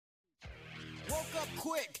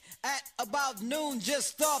quick at about noon.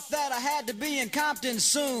 Just thought that I had to be in Compton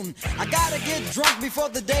soon. I gotta get drunk before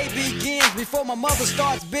the day begins, before my mother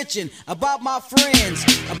starts bitching about my friends.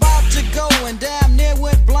 About to go and damn near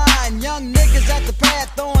went blind. Young niggas at the pad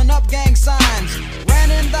throwing up gang signs.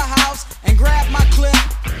 Ran in the house and grabbed my clip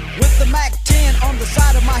with the Mac 10 on the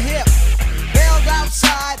side of my hip. Bailed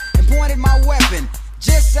outside and pointed my weapon.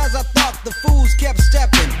 Just as I thought, the fools kept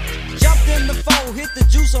stepping. Jumped in the foe, hit the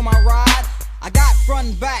juice on my ride. I got front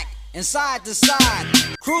and back and side to side.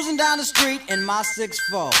 Cruising down the street in my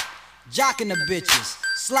 6'4", jocking the bitches,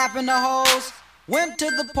 slapping the hoes. Went to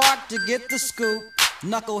the park to get the scoop.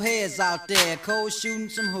 Knuckleheads out there, cold shooting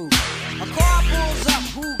some hoops. A car pulls up,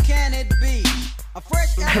 who can it be? A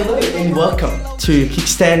fresh guy. Hello and welcome to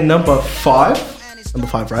Kickstand number 5. Number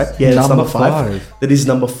 5, right? Yeah, that's number 5. That is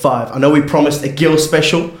number 5. I know we promised a Gil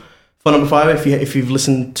special for number 5 if you've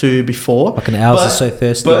listened to before. Fucking ours are so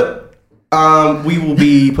thirsty. But we will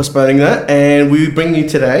be postponing that, and we bring you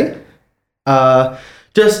today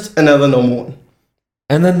just another normal one.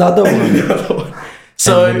 And another one.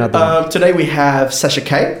 So today we have Sasha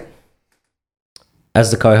K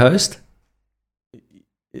as the co-host.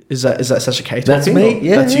 Is that Sasha K talking? That's me.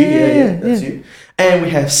 Yeah, that's you. Yeah, that's you. And we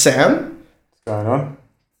have Sam. What's going on?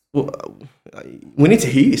 Well, we need to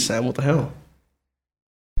hear you, Sam. What the hell?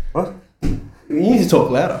 What? You need to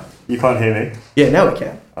talk louder. You can't hear me? Yeah, now we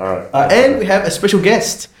can. Alright. And we have a special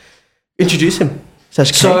guest. Introduce him.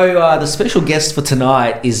 Sasha K. So the special guest for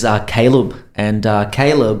tonight is Caleb. And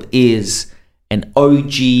Caleb is an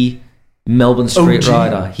OG Melbourne street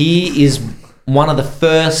rider. He is one of the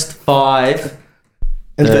first 5...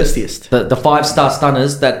 and thirstiest. The 5-star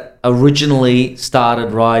stunners that originally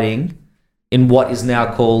started riding in what is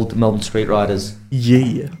now called Melbourne Street Riders.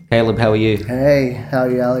 Yeah. Caleb, how are you? Hey, how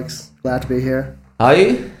are you, Alex? Glad to be here. Are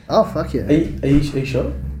you? Oh, fuck yeah. Are you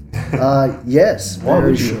sure? Yes, Why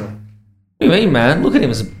very would you? sure. What do you mean, man? Look at him,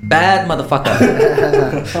 he's a bad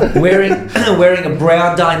motherfucker. wearing a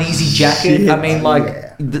brown Dainese jacket. Shit. I mean,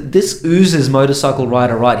 like, this oozes motorcycle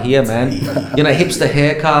rider right here, man. You know, hipster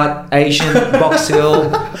haircut, Asian, Box Hill.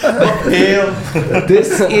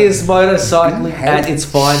 This is motorcycling at its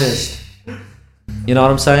finest. You know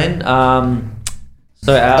what I'm saying?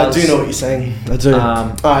 So ours, I do know what you're saying. I do.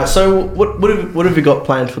 Alright, so what have you got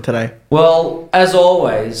planned for today? Well, as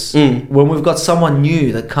always, when we've got someone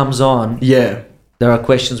new that comes on, Yeah. there are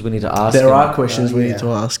questions we need to ask. There are questions we need to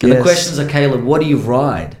ask. And the questions are, Caleb, what do you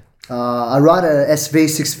ride? I ride a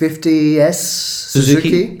SV650S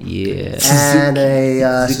Suzuki. Yeah. And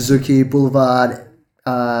a Suzuki Boulevard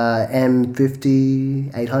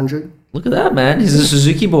M50 800. Look at that, man. He's a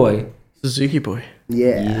Suzuki boy. Suzuki boy.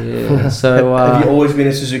 Yeah. Yeah. So Have you always been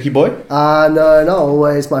a Suzuki boy? No, not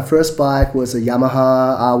always. My first bike was a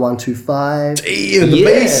Yamaha R125. Damn, the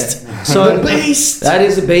beast. So the beast. that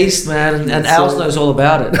is a beast, man, and Al's knows all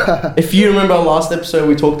about it. If you remember our last episode,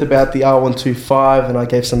 we talked about the R125, and I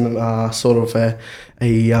gave some sort of a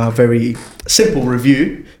very simple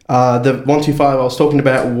review. The 125 I was talking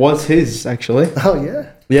about was his, actually. Oh, yeah.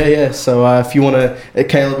 Yeah. So if you want to,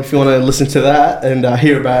 Caleb, if you want to listen to that and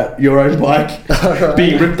hear about your own bike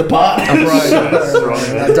being ripped apart,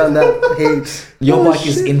 I've done that heaps. Your bike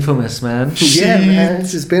is infamous, man. Yeah, man.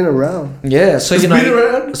 It's just been around. Yeah, so It's you know, been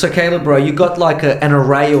around. so Caleb, bro, you got like an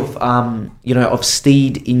array of of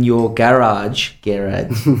steed in your garage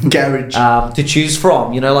to choose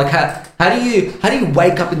from. You know, like how do you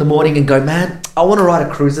wake up in the morning and go, man, I want to ride a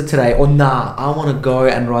cruiser today, or nah, I want to go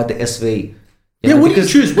and ride the SV. Yeah, what do you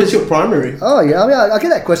choose? What's your primary? Oh, yeah. I mean, I get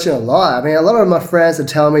that question a lot. I mean, a lot of my friends are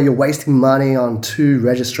telling me you're wasting money on 2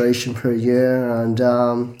 registration per year. And,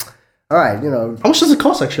 all right, you know. How much does it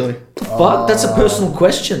cost, actually? But that's a personal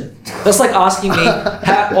question. That's like asking me,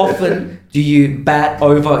 how often do you bat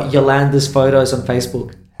over Yolanda's photos on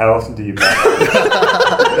Facebook? How often do you bat?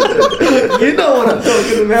 You know what I'm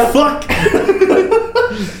talking about. Fuck.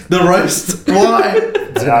 The roast. Why?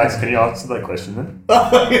 Alex, can you answer that question then?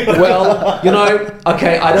 Well, you know,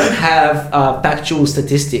 okay, I don't have factual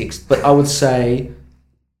statistics, but I would say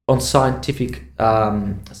on scientific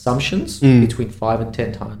assumptions, between 5 and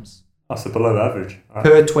 10 times. So below average. Right.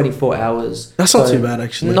 Per 24 hours. That's not too bad,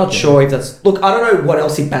 actually. Not sure if that's... Look, I don't know what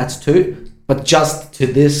else he bats to, but just to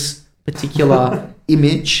this particular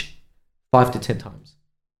image, 5 to 10 times.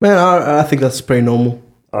 Man, I think that's pretty normal.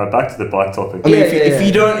 All right, back to the bike topic. I mean,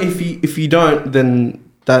 if you don't, then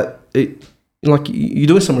you're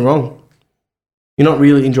doing something wrong. You're not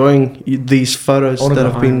really enjoying these photos that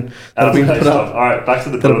have been put up. All right, back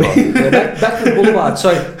to the boulevard. Back to the boulevard.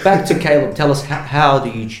 So back to Caleb. Tell us how do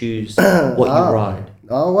you choose what you ride?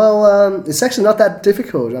 Oh, well, it's actually not that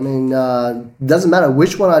difficult. I mean, it doesn't matter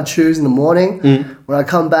which one I choose in the morning. When I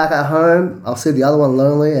come back at home, I'll see the other one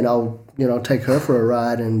lonely and I'll, take her for a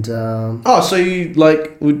ride. And so you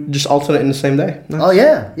would just alternate in the same day? Nice. Oh,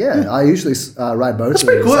 yeah. I usually ride both. That's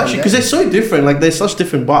pretty cool, actually, because they're so different. Like, they're such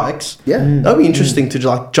different bikes. Yeah. That'd be interesting to,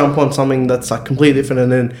 jump on something that's, completely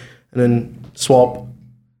different and then swap.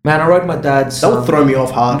 Man, I rode my dad's... That would throw me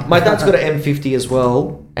off hard. My dad's got an M50 as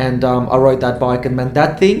well, and I rode that bike, and man,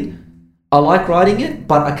 that thing, I like riding it,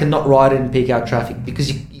 but I cannot ride it in peak hour traffic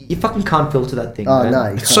because you fucking can't filter that thing. Oh, man. no.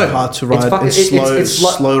 It's so hard to ride. It's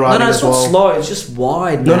slow riding as well. No, it's not slow. It's just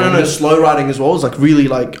wide. No. Slow riding as well is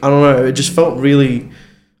really I don't know. It just felt really.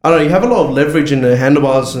 I don't know. You have a lot of leverage in the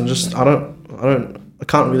handlebars, and just I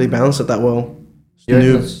can't really balance it that well. Yeah,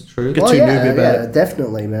 that's true. Get too newbie about it.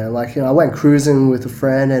 Definitely, man. I went cruising with a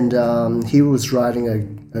friend, and he was riding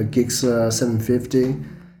a Gixxer 750,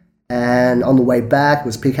 and on the way back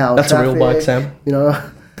was peak hour traffic. That's a real bike, Sam.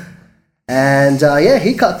 And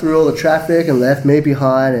he cut through all the traffic and left me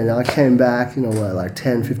behind, and I came back,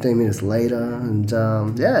 10, 15 minutes later, and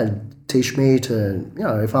teach me to,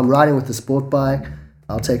 if I'm riding with a sport bike,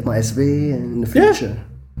 I'll take my SV in the future.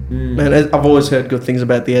 Man, I've always heard good things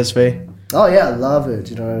about the SV. Oh yeah, I love it.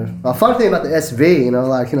 A fun thing about the SV,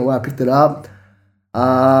 when I picked it up, it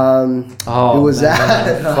was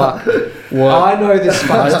fuck. I know this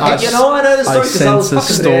story. I know the story because I was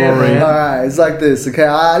fucking there, man. Alright, it's like this, okay?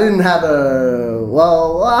 I didn't have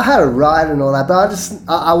I had a ride and all that, but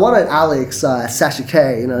I wanted Alex, Sasha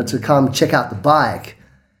K, to come check out the bike.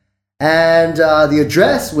 And the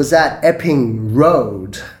address was at Epping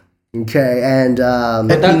Road. Okay, and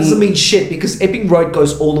that doesn't mean shit because Epping Road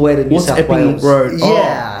goes all the way to New South Wales. What's Epping Road?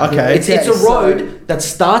 Yeah. Oh, okay. It's a road that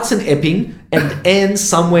starts in Epping and ends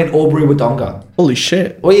somewhere in Albury-Wodonga. Holy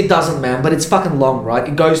shit. Well, it doesn't, man, but it's fucking long, right?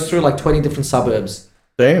 It goes through 20 different suburbs.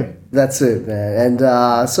 Damn. That's it, man.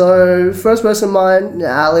 And so, first person of mine,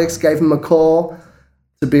 Alex, gave him a call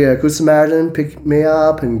to be a good Samaritan, pick me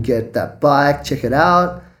up and get that bike, check it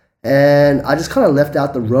out. And I just kind of left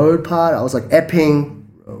out the road part. I was like, Epping.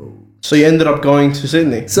 So you ended up going to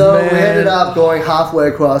Sydney? So we ended up going halfway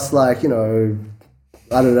across, I don't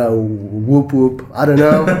know, whoop whoop, I don't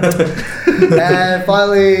know. And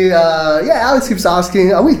finally, Alex keeps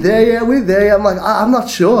asking, are we there yet? We're there. I'm like, I'm not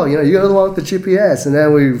sure. You're the one with the GPS. And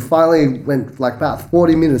then we finally went about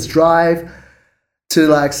 40 minutes drive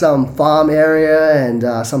to some farm area,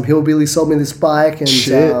 and some hillbilly sold me this bike. And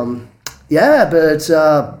shit.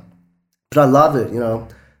 But I love it,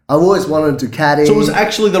 I've always wanted to caddy. So it was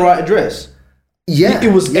actually the right address? Yeah.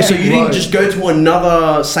 It was. Yeah, so you didn't just go to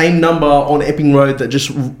another same number on Epping Road that just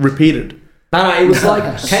repeated? No, it was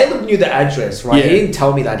Caleb knew the address, right? Yeah. He didn't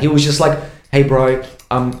tell me that. He was just like, hey, bro,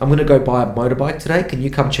 I'm going to go buy a motorbike today. Can you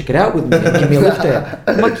come check it out with me and give me a lift there?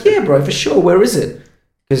 I'm like, yeah, bro, for sure. Where is it?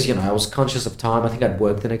 Because, I was conscious of time. I think I'd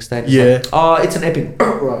work the next day. Yeah. It's an Epping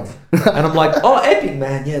Road. And I'm like, Epping,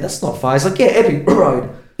 man. Yeah, that's not far. He's like, yeah, Epping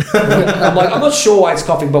Road. I'm like, I'm not sure why it's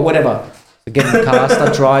coughing, but whatever. So get in the car,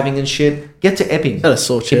 start driving and shit. Get to Epping. Had a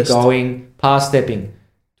sore chest. Keep going, past Epping.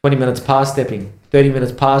 20 minutes past Epping. 30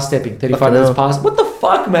 minutes past Epping. 35 minutes past. What the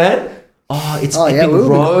fuck, man? It's Epping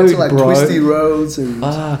Road, to bro. Twisty roads and.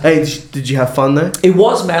 Hey, did you have fun there? It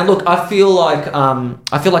was, man. Look, I feel like I'm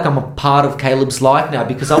a part of Caleb's life now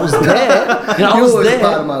because I was there. I was there.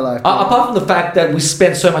 Part of my life. Apart from the fact that we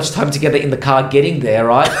spent so much time together in the car getting there,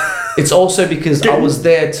 right? It's also because I was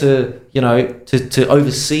there to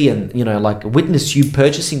oversee and witness you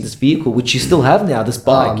purchasing this vehicle, which you still have now, this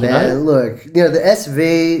bike. Oh man, look, the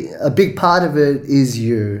SV, a big part of it is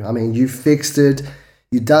you. I mean, you fixed it.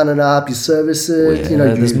 You done it up, you service it.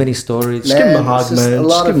 There's many stories. Just give him a hug, man. A lot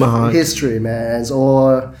Just give him a hug. of history, man.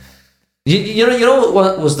 Or you know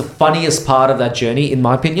what was the funniest part of that journey, in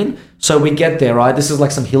my opinion? So we get there, right? This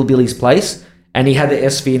is some hillbilly's place, and he had the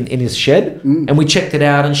SV in his shed, and we checked it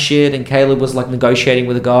out and shit. And Caleb was negotiating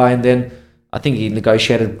with a guy, and then I think he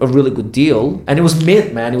negotiated a really good deal, and it was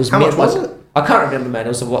mint, man. It was How mint. much was it? I can't remember, man. It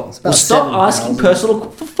was what? about Stop 7,000. asking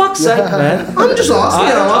personal. For fuck's sake, man. I'm just asking. I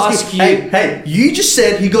don't I'm ask asking. you. Hey, you just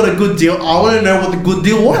said he got a good deal. I want to know what the good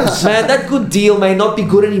deal was. Man, that good deal may not be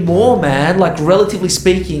good anymore, man. Relatively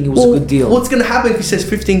speaking, it was a good deal. What's gonna happen if he says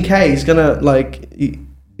 15K? He's gonna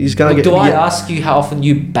he's gonna get. Do I ask you how often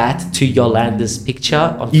you bat to Yolanda's picture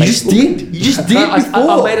on You Facebook? just did. You just did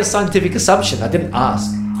before. I made a scientific assumption. I didn't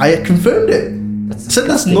ask. I confirmed it. Said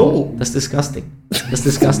that's normal. That's disgusting. That's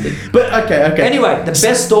disgusting. But okay. Anyway, the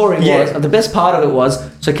best story was, the best part of it was,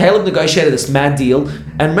 so Caleb negotiated this mad deal,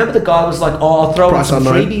 and remember the guy was like, I'll throw in Price some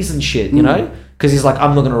unknown. freebies and shit, because he's like,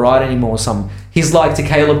 I'm not going to ride anymore or something. He's like to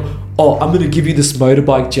Caleb, oh, I'm going to give you this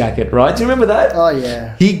motorbike jacket, right? Do you remember that? Oh,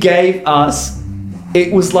 yeah. He gave us,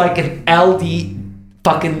 it was like an Aldi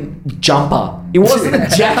fucking jumper. It wasn't a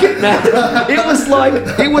jacket, man.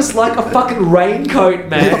 It was like a fucking raincoat,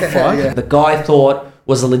 man. Yeah. The guy thought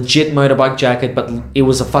was a legit motorbike jacket, but it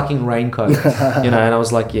was a fucking raincoat. And I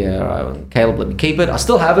was like, yeah, all right, Caleb, let me keep it. I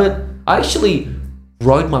still have it. I actually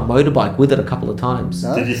rode my motorbike with it a couple of times.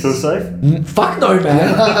 Did you feel safe? Fuck no,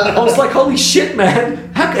 man. I was like, holy shit,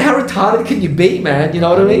 man. How retarded can you be, man? You know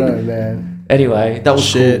what I mean? No, man. Anyway, that was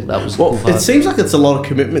Shit. cool. That was Well, cool. it seems like it's a lot of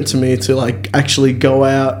commitment to me to like actually go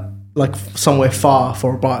out like somewhere far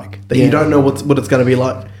for a bike that Yeah. you don't know what it's going to be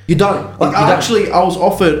like. You don't. Like you I don't. was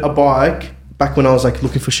offered a bike back when I was like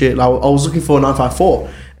looking for shit. I was looking for a 954,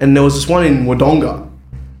 and there was this one in Wodonga,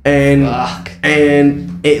 and Fuck.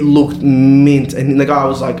 and it looked mint. And the guy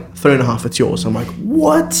was like 3.5, it's yours. I'm like,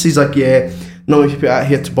 what? He's like, yeah. No, if you're out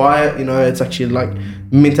here to buy it, you know, it's actually like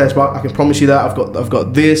mint ass bike. I can promise you that. I've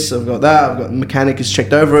got this, I've got that. I've got the mechanic has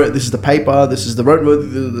checked over it. This is the paper. This is the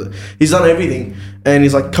road. He's done everything, and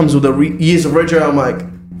he's like comes with years of rego. I'm like,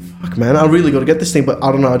 fuck, man, I really got to get this thing, but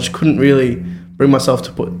I don't know. I just couldn't really bring myself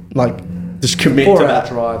to put like just commit to 4 hour that.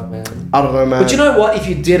 drive, man. I don't know, man. But you know what? If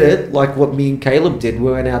you did it like what me and Caleb did,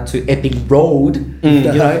 we went out to Epping Road. You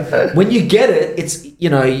know, when you get it, it's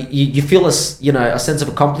you feel a sense of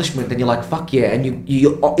accomplishment, and you're like, fuck yeah, and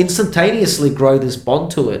you instantaneously grow this bond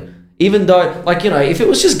to it. Even though, like, if it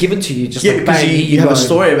was just given to you, just yeah, like because bang, you have go. a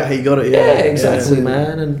story about how you got it. Yeah, exactly,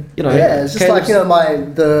 man. And Yeah, it's just Caleb's-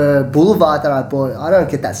 like, the Boulevard that I bought, I don't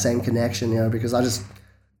get that same connection, because I just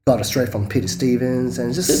got it straight from Peter Stevens, and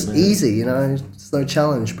it's just Good, man. easy, it's no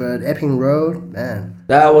challenge. But Epping Road, man.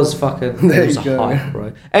 That was fucking. There It was you a go. hype,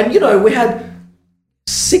 bro. And we had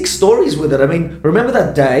 6 stories with it. I mean, remember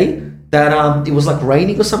that day that it was like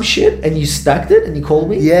raining or some shit, and you stacked it and you called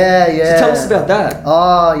me? Yeah. So tell us about that.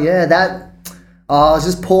 Oh, yeah, that... it was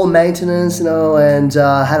just poor maintenance, and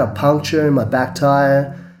I had a puncture in my back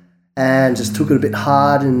tire, and just took it a bit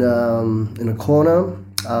hard in a corner,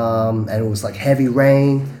 and it was like heavy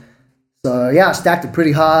rain. So yeah, I stacked it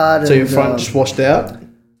pretty hard. So your and, front just washed out,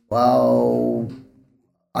 well,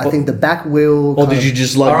 I think the back wheel. or did you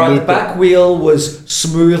just like? All right, the loop it? back wheel was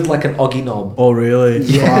smooth like an oggy knob. Oh really?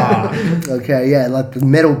 Yeah. Okay. Yeah, like the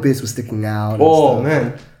metal bits were sticking out. and Oh stuff.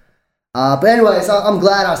 man. But anyways, I'm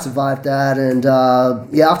glad I survived that, and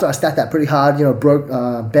after I stacked that pretty hard,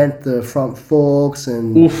 bent the front forks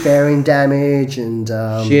and bearing damage, and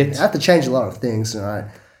Shit. I had to change a lot of things, right?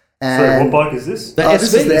 So And what bike is this? The this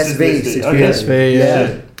is the This is the SV. SV. 650. Okay. SV,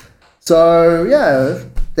 yeah. So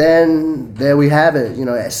then there we have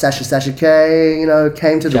it. Sasha K,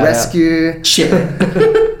 came to the Shout out. rescue,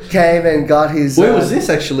 Shit. came and got his. Where was this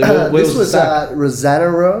actually? Where This was was that? Rosanna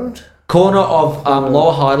Road. Corner of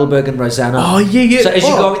Lower Heidelberg and Rosanna. Oh yeah. So as you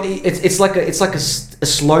Oh. go, it's like a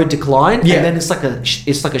slow decline, Yeah. and then it's like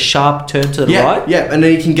a sharp turn to the Yeah, right. yeah, and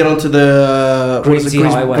then you can get onto the what is it?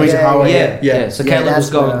 Greasy Highway. Greasy Yeah, Highway. Yeah, yeah. So Yeah, Caleb was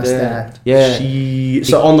that's where going I there. stacked. Yeah.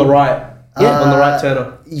 So on the right, on the right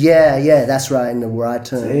turner. Yeah, that's right, in the right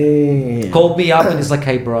turn. Damn. Called me up and he's like,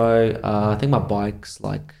 "Hey, bro, I think my bike's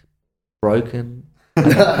like broken."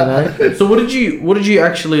 So what did you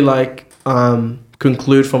actually like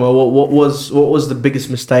conclude from it? What was the biggest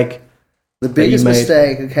mistake? The you biggest made?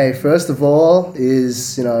 mistake, okay, first of all,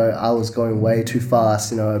 is, I was going way too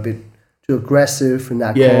fast, a bit too aggressive in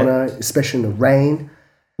that Yeah. corner, especially in the rain.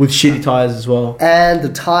 With shitty tires as well. And the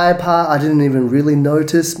tire part, I didn't even really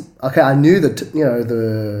notice. Okay, I knew that,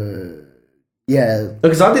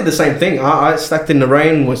 Because I did the same thing. I stacked in the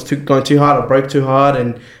rain, was going too hard. I braked too hard,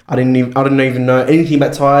 and I didn't even know anything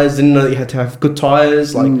about tires. Didn't know that you had to have good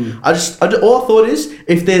tires. Like all I thought is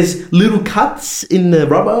if there's little cuts in the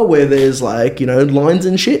rubber where there's like lines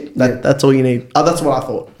and shit, that's all you need. That's what I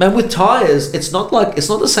thought. Man, with tires, it's not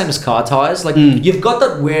the same as car tires. Like you've got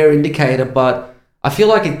that wear indicator, but I feel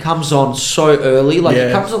like it comes on so early. Like it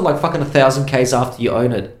Yeah. comes on like fucking 1,000 Ks after you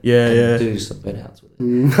own it. Yeah, and yeah. do some burnouts with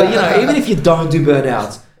it. But even if you don't do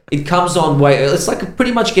burnouts, it comes on way early. It's like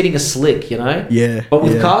pretty much getting a slick, Yeah. But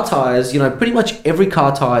with yeah. car tires, pretty much every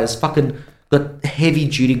car tire is fucking got heavy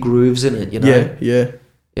duty grooves in it. Yeah.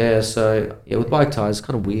 Yeah. So with bike tires, it's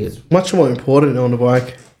kind of weird. Much more important on the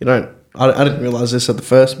bike. I didn't realize this at the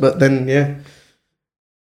first, but then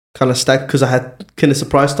kind of stacked because I had Kinder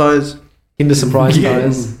Surprise tires. Kinder Surprise Yeah.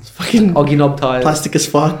 tires, It's fucking Oggy Knob tires. plastic as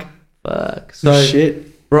fuck. Fuck. So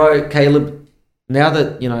Shit. bro, Caleb, now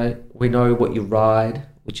that we know what you ride,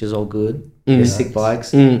 which is all good, they're sick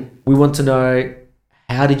bikes. We want to know,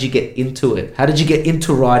 how did you get into it? How did you get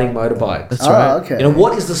into riding motorbikes? That's right. Okay.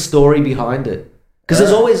 What is the story behind it? Because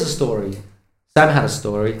there's always a story. Sam had a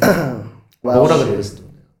story. But we're not going to listen to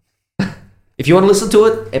it. If you want to listen to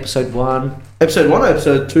it, episode 1. Episode 1 or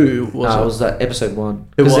episode 2 was No, it? it was episode 1.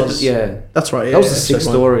 It 'Cause was. yeah. That's right. Yeah, That was the episode sick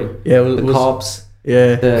 1. story. Yeah, it The was. cops,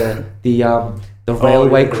 Yeah. the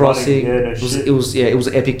railway the crossing. running, yeah, no shit. It was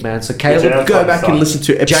epic, man. So jail Caleb, Go back and listen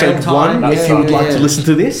to episode Jail time, 1 if you would yeah, like yeah. to listen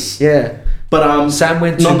to this. yeah. But Sam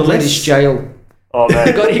went to nonetheless- British jail. Oh He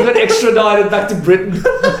man, got extradited back to Britain.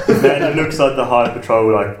 man, it looks like the Highway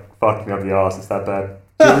Patrol like fucking up the arse. It's that bad.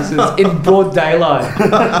 Jesus, in broad daylight,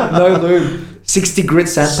 no lube, 60 grit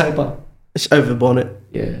sandpaper. it's over the bonnet.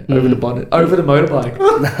 Yeah, over the bonnet, over the motorbike,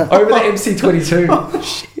 over the MC22. Oh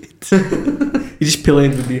shit! You just pill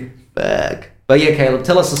in with you. Back. But yeah, Caleb,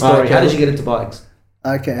 tell us the story. Okay. How did you get into bikes?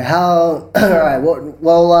 Okay, how? Alright,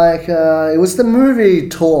 well, like, it was the movie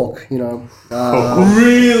Talk, you know.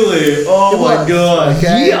 Really? Oh my god!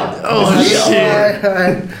 Okay? Yeah. Oh shit!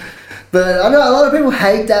 Alright. But I know a lot of people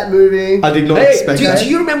hate that movie. I did not Hey, expect do that.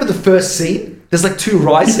 you remember the first scene? There's like 2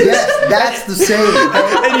 rices. Yes, that's the scene.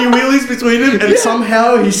 Okay? And he wheelies between them, and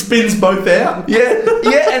somehow he spins both out.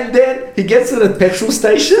 Yeah, and then he gets to the petrol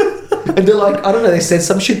station, and they're like, I don't know, they said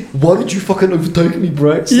some shit. Why did you fucking overtake me,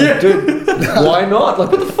 bro? It's Yeah. like, dude, why not?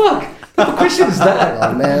 Like, what the fuck? What question is that?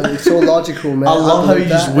 Oh man, it's all logical, man. I love how he believe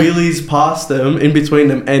just that. wheelies past them, in between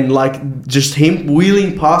them, and like just him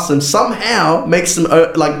wheeling past them somehow makes them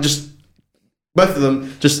like just both of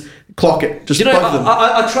them just clock it. Just You know, both of them.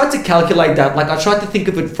 I tried to calculate that. Like, I tried to think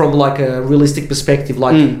of it from like a realistic perspective.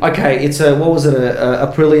 Like, okay, it's a, what was it, a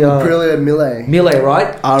Aprilia Mille,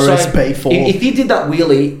 right? RSP4. If he did that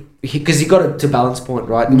wheelie, because he got it to balance point,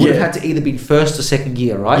 right? It would have Yeah. had to either be first or second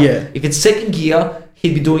gear, right? Yeah. If it's second gear,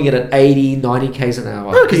 he'd be doing it at 80, 90 k's an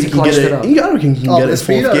hour. I reckon because you can get it. I reckon you can Oh, get it the in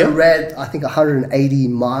speed fourth gear. read, I think, 180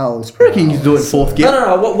 miles I per reckon you can do it in fourth gear.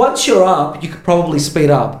 No. Once you're up, you could probably speed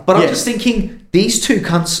up. But I'm Yeah. just thinking, these 2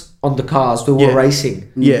 cunts on the cars who were Yeah. racing.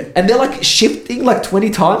 Yeah. And they're like shifting like 20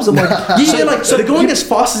 times. I'm like, Yeah, like so they're going as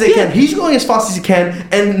fast as they can. He's going as fast as he can,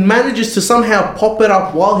 and manages to somehow pop it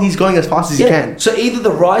up while he's going as fast as he can. So either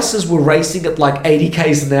the Rices were racing at like 80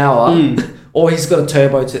 k's an hour, or he's got a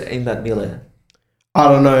turbo in that Mille. I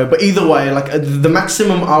don't know, but either way, like the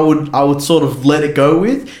maximum I would sort of let it go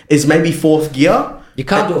with is maybe fourth gear. You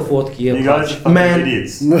can't do a fourth gear. You guys are fucking Man.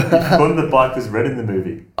 idiots. You thought the bike was red in the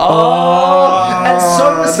movie. Oh, and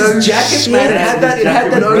so was no his jacket, shit. man. It had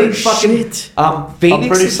that No big fucking shit. Phoenix. I'm pretty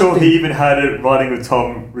or sure something. he even had it riding with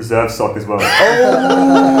Tom reserve sock as well.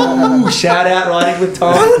 Oh, shout out riding with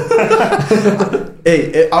Tom.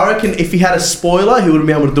 Hey, I reckon if he had a spoiler, he would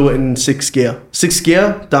be able to do it in sixth gear. Sixth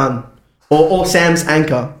gear, done. Or Sam's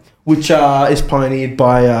Anchor, which is pioneered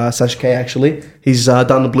by Sasha K. Actually, he's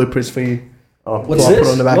done the blueprints for you. Oh, What's I'll this? put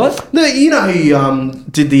it on the back. What? No, you know he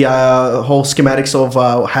did the whole schematics of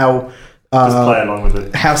how just play along with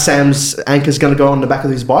it. how Sam's anchor's going to go on the back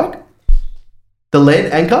of his bike. The lead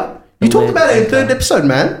anchor. You The talked lead about it in anchor. third episode,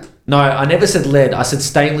 man. No, I never said lead. I said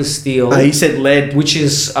stainless steel. He said lead. Which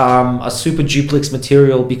is a super duplex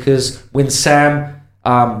material, because when Sam,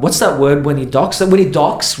 what's that word when he docks? When he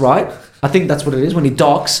docks, right? I think that's what it is. When he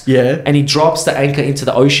docks, Yeah. and he drops the anchor into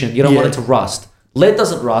the ocean, you don't want Yeah. it to rust. Lead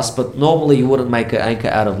doesn't rust, but normally you wouldn't make an anchor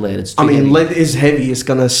out of lead. It's too I mean, heavy. lead is heavy. It's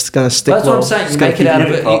gonna stick. That's what well. I'm saying. It's You gonna make it keep out You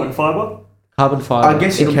of get it. carbon fiber? Carbon fiber. I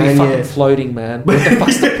guess you It'll can, be fucking yeah. floating, man. What the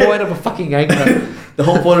fuck's the point of a fucking anchor? The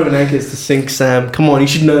whole point of an anchor is to sink Sam. Come on, you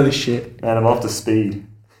should know this shit. Man, I'm after speed.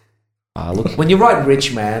 Look, when you ride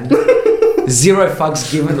rich, man, 0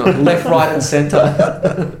 fucks given on left, right, and center.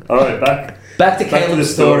 Alright, back. Back to Back to the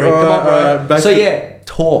Caleb's story. story. Come on, bro. Alright, back So to- yeah,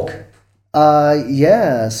 talk.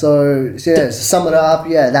 To sum it up,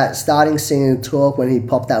 that starting scene in Talk when he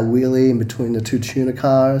popped that wheelie in between the 2 tuner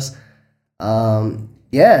cars.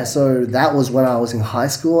 So that was when I was in high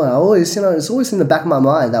school, and I always, it's always in the back of my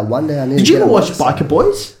mind that one day I need Did to you get ever a watch motorcycle. Biker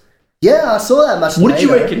Boys? Yeah, I saw that much What did you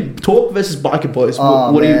later. reckon? Talk versus Biker Boys.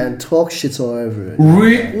 Oh, what man, Talk shits all over it.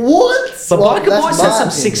 What? But Well, Biker that's Boys my had some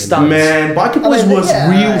opinion. sick stunts. Man, Biker Boys mean, was yeah,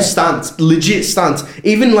 real right. stunts, legit stunts.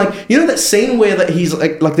 Even like that scene where that he's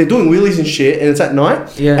like they're doing wheelies and shit, and it's at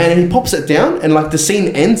night, Yeah. and he pops it down, and like the scene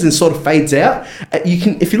ends and sort of fades out. You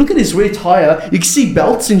can, if you look at his rear tire, you can see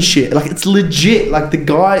belts and shit. Like it's legit. Like the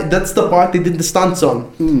guy, that's the bike they did the stunts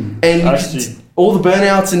on, and you Actually- can, all the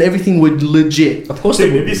burnouts and everything were legit. Of course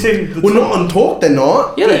Dude, they have you would. seen the Well, not on Talk, they're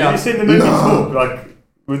not. Yeah, Dude, they have are. you seen the movie No. Talk? Like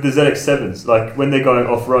with the ZX7s, like when they're going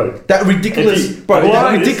off road. That ridiculous, If you- bro. Why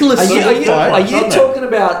That is- ridiculous. Are you, So are you you, don't are like you that. talking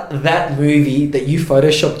about that movie that you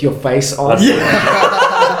photoshopped your face on?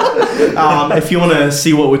 If you want to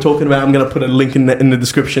see what we're talking about, I'm gonna put a link in the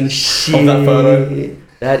description of that photo.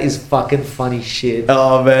 That is fucking funny shit.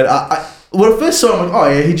 Oh man, when I first saw him, I'm like, oh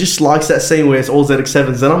yeah, he just likes that scene where it's all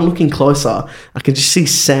ZX7s. Then I'm looking closer, I can just see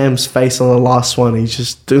Sam's face on the last one. He's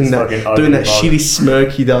just doing that shitty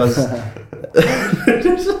smirk he does.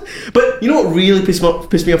 But you know what really pissed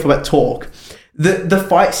me off about Talk? The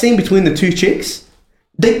fight scene between the two chicks.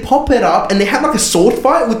 They pop it up and they have like a sword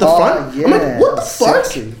fight with the front. Yeah, I'm like, what the fuck?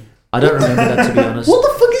 I don't remember that, to be honest. What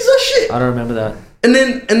the fuck is that shit? I don't remember that. And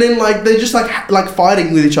then like they're just like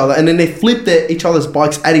fighting with each other, and then they flip each other's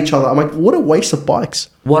bikes at each other. I'm like, what a waste of bikes.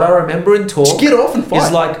 What I remember in Talk just get off and fight.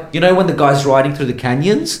 is like, you know when the guy's riding through the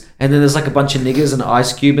canyons and then there's like a bunch of niggers and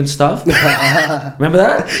Ice Cube and stuff? Remember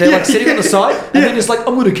that? They're like sitting on the side and then it's like,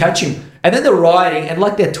 I'm going to catch him. And then they're riding and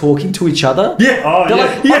like they're talking to each other. Yeah. Oh, they're yeah.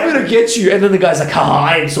 like, I'm going to get you. And then the guy's like,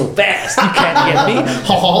 I am so fast. You can't get me.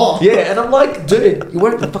 Yeah. And I'm like, dude, you're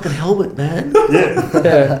wearing the fucking helmet, man.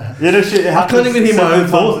 Yeah. Yeah, no shit. It happens can't even hear my own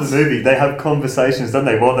thoughts. in the movie. They have conversations, don't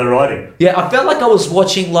they, while they're riding? Yeah, I felt like I was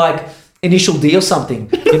watching like Initial D or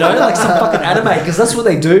something, you know, like some fucking anime, because that's what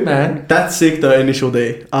they do, man. That's sick though, Initial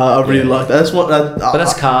D. I really like that. That's what. But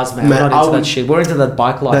that's cars, man. We're not into that shit. We're into that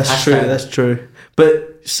bike life. That's true. That's true.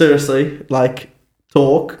 But seriously, like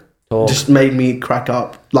Talk just made me crack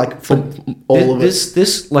up. Like from all of it.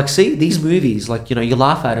 This like, see these movies, like, you know, you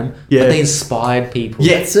laugh at them, but they inspired people.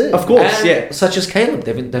 Yeah, that's it. Of course, and such as Caleb,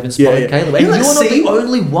 they've inspired Caleb. And You know you're that not scene? the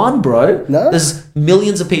only one, bro. No? There's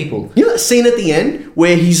millions of people. You know that scene at the end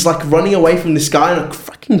where he's like running away from this guy in a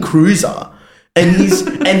fucking cruiser, and he's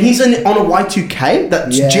on a Y2K,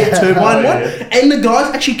 that jet turbine one, and the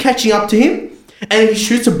guy's actually catching up to him, and he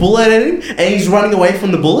shoots a bullet at him, and he's running away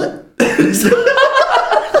from the bullet.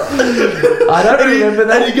 I don't remember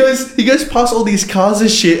that. And he goes past all these cars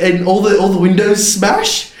and shit, and all the windows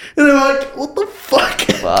smash, and I'm like, what the fuck?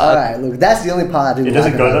 All right, look, that's the only part I didn't like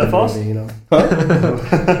doesn't go about that the fast? movie, you know.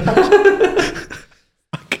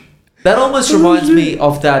 That almost reminds me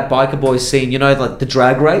of that Biker Boys scene, you know, like the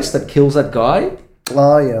drag race that kills that guy.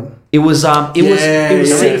 Oh yeah. It was sick.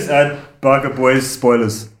 Just add Biker Boys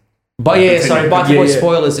spoilers. But Biker Boys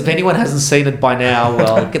spoilers. If anyone hasn't seen it by now,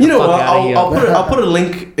 well, get the fuck out of here. I'll put a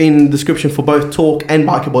link in the description for both Talk and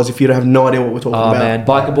Biker Boys if you have no idea what we're talking about. Oh man,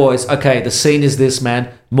 Biker Boys. Okay, the scene is this, man.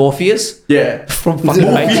 Morpheus. Yeah. From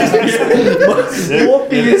fucking Matrix.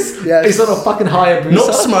 Morpheus Yes. is on a fucking Hayabusa.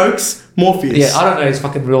 Not Smokes, Morpheus. Yeah, I don't know his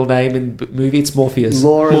fucking real name in the movie. It's Morpheus.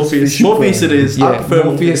 Morpheus it is. I Yeah, prefer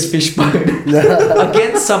Morpheus Fishbone.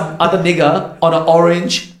 Against some other nigger on an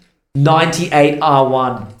orange 98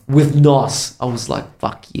 R1 with NOS. I was like,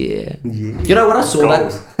 fuck yeah. You know, when I saw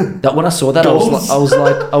when I saw that, I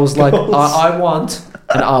was like, I want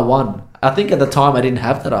an R1. I think at the time I didn't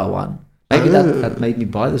have that R1. Maybe that made me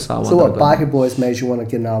buy this R1. So what, Biker Boys made you want to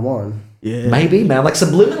get an R1? Yeah. Maybe, man. Like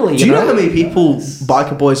subliminally, Do you know how many people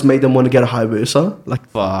Biker Boys made them want to get a Hayabusa? Like,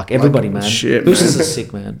 fuck, everybody, man. Shit, Boosas man. are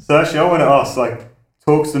sick, man. So actually, I want to ask, like,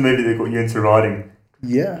 Talk's the movie that got you into riding.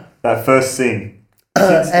 Yeah. That first scene.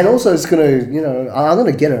 And also it's going to, you know, I'm going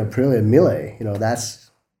to get an Aprilia Mille. You know, that's...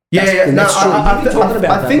 yeah. No, I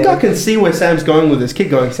think bro. I can see where Sam's going with this. Keep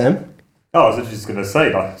going, Sam. Oh, I was just going to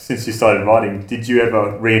say, like, since you started riding, did you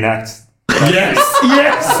ever reenact? Yes.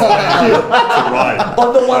 To ride?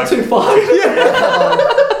 On the 125.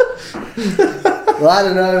 Well, I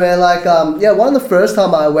don't know, man. Like, one of the first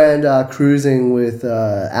time I went cruising with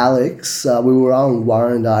Alex, we were on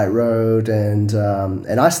Warrandyte Road,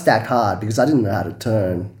 and I stacked hard because I didn't know how to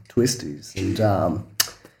turn twisties,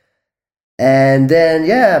 and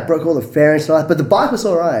then broke all the fairings and all that. But the bike was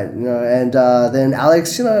all right, you know. And then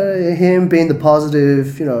Alex, you know, him being the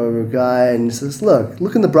positive, you know, guy, and he says,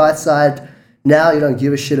 look on the bright side. Now you don't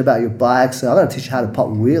give a shit about your bike, so I'm going to teach you how to pop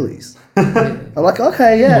wheelies. I'm like,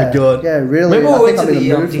 okay, yeah. Oh my God. Yeah, really. Remember we went to I'm in the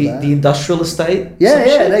mood for that. the industrial estate? Yeah.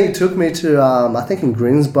 And then you took me to, I think in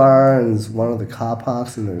Greensboro, and it's one of the car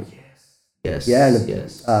parks in the... Yes. Yeah,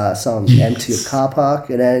 and some empty car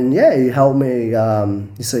park. And then, you helped me.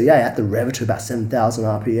 You said, you have to rev it to about 7,000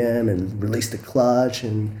 RPM and release the clutch.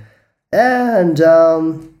 And I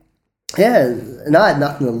had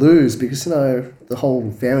nothing to lose because, you know, the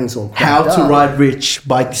whole fairing's all How cracked to up. Ride Rich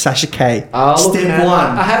by Sasha K. Look, Step man,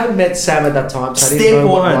 one. I haven't met Sam at that time, so I didn't Step know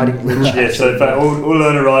what one. riding rich Yeah, so in fact, all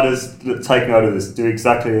learner riders take note of this. Do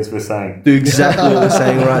exactly as we're saying. Do exactly what we're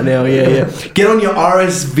saying right now. Yeah. Get on your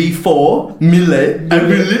RSV4 Millet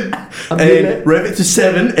and rev it to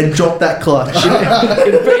 7 and drop that clutch. in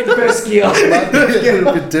first gear. Might be a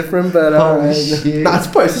little bit different, but Oh, shit. Nah, it's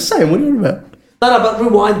supposed the same. What are you talking about? No, but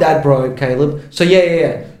rewind that, bro, Caleb. So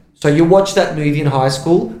yeah. So you watched that movie in high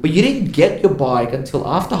school, but you didn't get your bike until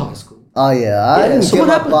after high school. Oh yeah, I didn't so get what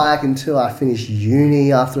my happened? bike until I finished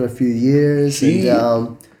uni after a few years, Gee. and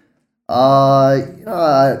you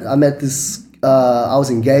know, I met this I was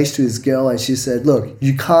engaged to this girl, and she said, "Look,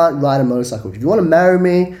 you can't ride a motorcycle. If you want to marry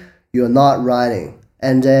me, you're not riding."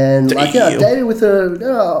 And then, like, I dated with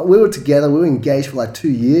her. We were together. We were engaged for like 2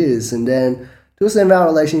 years, and then towards the end of our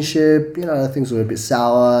relationship, things were a bit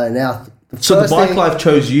sour. And now, so the bike life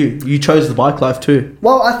chose you. You chose the bike life too.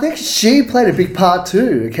 Well, I think she played a big part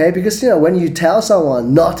too. Okay, because when you tell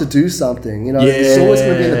someone not to do something, it's always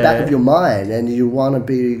going to be in the back of your mind, and you want to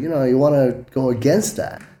be, you want to go against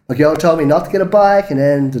that. Like, girl told me not to get a bike, and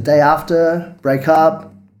then the day after, break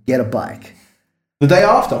up, get a bike. The day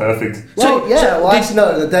after? Perfect. Well,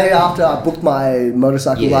 the day after I booked my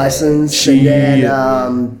motorcycle license,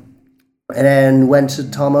 and then went to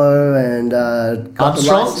Tomo and got the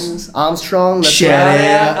license. Armstrong. That's Shout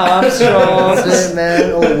out Armstrong. That's it,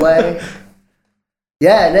 man, all the way.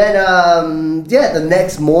 Yeah, and then, the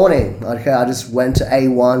next morning, I just went to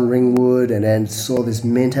A1 Ringwood and then saw this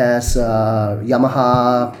mint-ass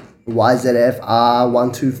Yamaha YZF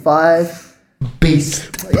R125. Beast.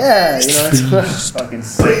 Yeah, Fucking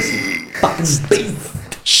sexy. Fucking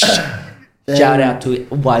beast. Shout out to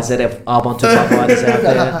YZF R125 riders out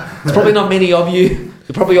there. There's probably not many of you.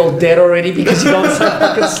 You're probably all dead already because you're going so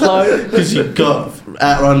fucking slow. Because you got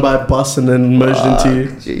outrun by a bus and then merged into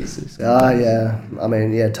you. Jesus. Yeah. I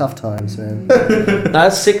mean, tough times, man.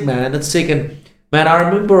 That's sick, man. That's sick. And, man, I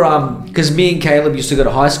remember, because me and Caleb used to go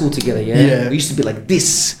to high school together, yeah? We used to be like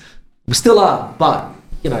this. We still are, but,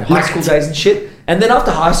 high school days and shit. And then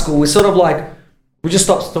after high school, we sort of like, we just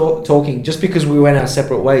stopped talking just because we went our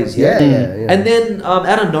separate ways, yeah? Yeah. And then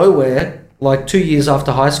out of nowhere, like 2 years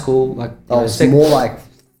after high school, like... it's more like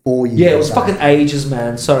 4 years. Yeah, it was fucking ages,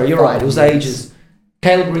 man. Sorry, you're right. It was ages.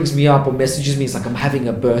 Caleb rings me up or messages me. He's like, I'm having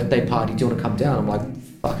a birthday party. Do you want to come down? I'm like,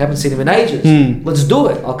 fuck, I haven't seen him in ages. Let's do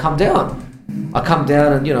it. I'll come down. I come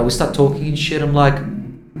down and, we start talking and shit. I'm like,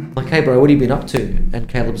 hey, bro, what have you been up to? And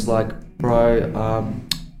Caleb's like, bro,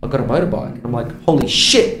 I got a motorbike. And I'm like, holy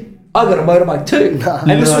shit, I got a motorbike too.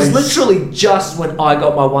 And this was literally just when I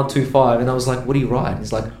got my 125. And I was like, what do you ride?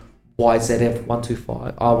 He's like, YZF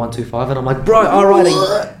 125, R125. And I'm like, bro, I ride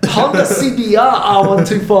a Honda CBR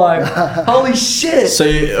R125. Holy shit. So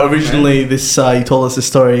originally this, you told us this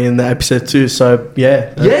story in the episode 2. So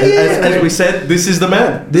as we said, this is the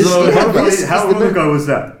man. How long ago was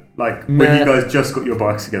that? Like, when you guys just got your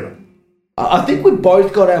bikes together? I think we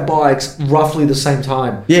both got our bikes roughly the same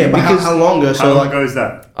time. Yeah, but how long ago? How long ago is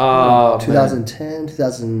that? 2010,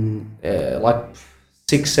 2000... Yeah, like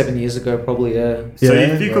 6-7 years ago probably, yeah. So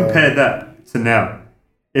if you compare that to now,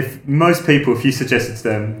 if you suggested to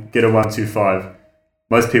them, get a 125,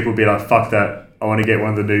 most people would be like, fuck that, I want to get one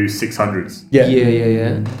of the new 600s. Yeah.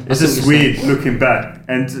 It's just weird looking back.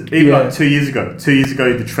 And even like 2 years ago,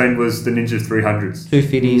 the trend was the Ninja 300s.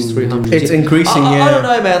 250s, 300s. It's increasing, I don't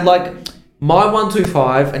know, man, like... My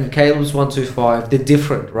 125 and Caleb's 125, they're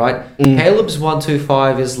different, right? Caleb's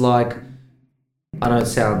 125 is like, I know it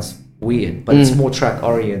sounds weird, but it's more track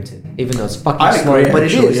oriented, even though it's fucking slow. But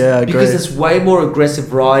it is, because it's way more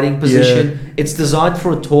aggressive riding position. It's designed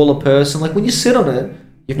for a taller person. Like when you sit on it,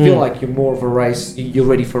 you feel like you're more of a race, you're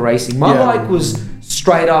ready for racing. My bike was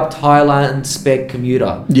straight up Thailand spec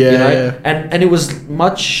commuter. And it was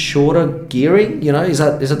much shorter gearing, is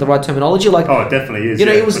that the right terminology? Like, oh, it definitely is.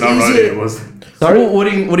 It was easier. It was. Sorry? What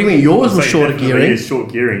do you mean? Yours was shorter gearing? Is short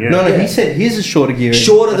gearing, No, he said his is shorter gearing.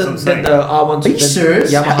 Shorter than the R125. Are you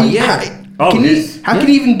serious? Yamaha, How can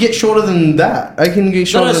you even get shorter than that? I can get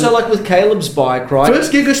shorter. So like with Caleb's bike, right?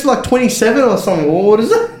 First gear goes to like 27 or something. Or what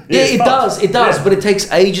is it? Yeah, it does. But it takes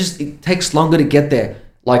ages. It takes longer to get there.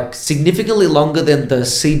 Like significantly longer than the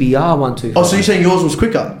CBR 125. Oh, so you're saying yours was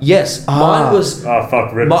quicker? Yes, mine was. Oh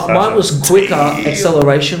fuck, mine was quicker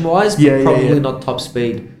acceleration wise, but probably not top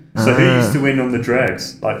speed. So who used to win on the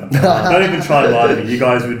drags? Like, don't even try to lie to me. You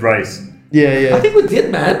guys would race. Yeah. I think we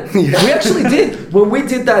did, man. We actually did. When we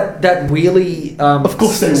did that wheelie of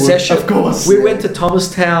course session, of course. We went to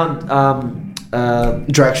Thomastown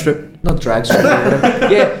drag strip. Not drag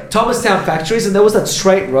strip. Thomastown factories, and there was that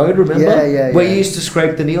straight road, remember? Where you used to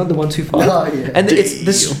scrape the knee on the 125. Oh, yeah. And it's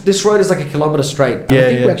this road is like a kilometre straight. I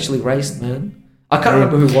think we actually raced, man. I can't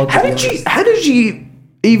remember who won. How did you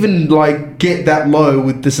even like get that low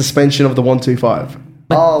with the suspension of the 125?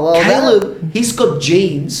 Caleb, he's got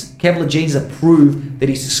genes, Kevlar genes that prove that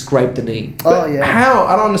he's scraped the knee. How?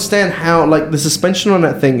 I don't understand how, like, the suspension on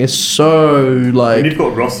that thing is so, like... When you've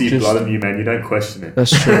got Rossi blood in you, man, you don't question it.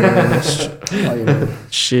 That's true.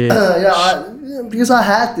 Shit. Because I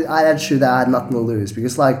had to shoot that, I had nothing to lose.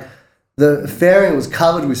 Because, like, the fairing was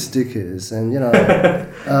covered with stickers and, You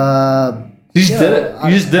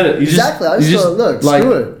just did it. Exactly. I just thought, look,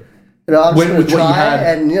 screw it. I'm just going to try,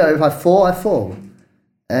 and, if I fall, I fall.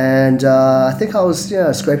 And I think I was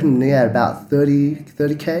scraping the knee at about 30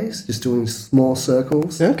 Ks, just doing small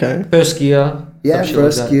circles. Okay. First gear. Yeah, some shit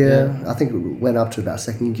first like that, gear. yeah. I think it went up to about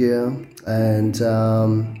second gear.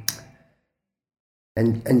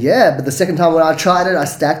 And yeah, but the second time when I tried it, I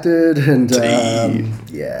stacked it, and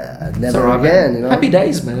never Alright, again. man. You know? Happy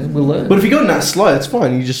days, man. We'll learn. But if you got in that slow, it's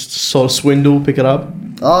fine. You just sort of swindle, pick it up.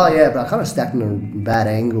 Oh yeah, but I kind of stacked in a bad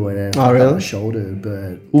angle and then Oh, really? my shoulder.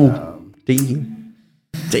 But Ooh, D.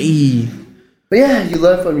 but yeah, you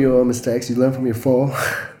learn from your mistakes. You learn from your fall.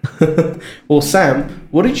 Well, Sam,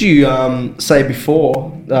 what did you say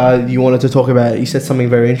before you wanted to talk about? You said something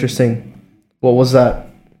very interesting. What was that?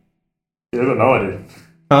 Yeah, I've got no idea.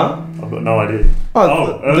 Huh? I've got no idea.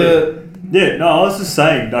 Oh, Yeah, no, I was just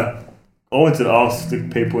saying, like, I wanted to ask the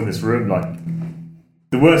people in this room, like,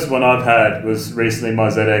 the worst one I've had was recently my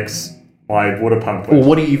ZX, my water pump went. Well,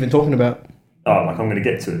 what are you even talking about? Oh, like, I'm going to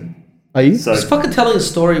get to it. Are you? So, Just fucking telling a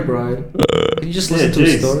story, bro. Can you just listen to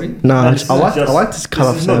a story? No, And I like to cut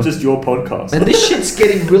off This is Sam. not just your podcast. Man, this shit's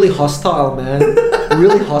getting really hostile, man.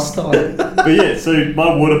 Really hostile. But yeah, so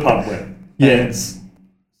my water pump went. Yeah. And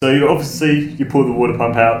so you pull the water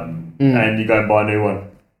pump out and you go and buy a new one.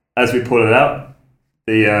 As we pull it out,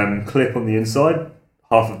 the clip on the inside,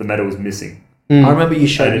 half of the metal was missing. I remember you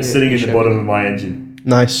showed And me. it's sitting you in the showed bottom me. of my engine.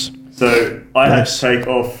 Nice. So I had Nice.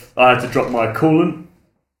 to drop my coolant,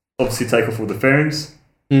 obviously take off all the fairings.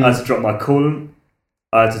 I had to drop my coolant.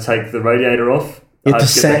 I had to take the radiator off. You I had had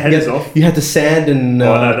to to get the sand. headers off. You had to sand and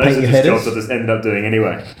No, those paint are your just jobs headers. I just ended up doing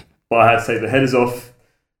anyway. But I had to take the headers off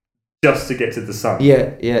just to get to the sun.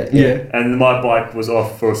 Yeah. Yeah. And my bike was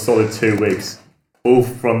off for a solid 2 weeks, all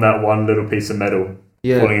from that one little piece of metal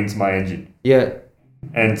falling into my engine. Yeah.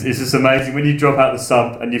 And it's just amazing when you drop out the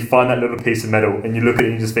sump and you find that little piece of metal and you look at it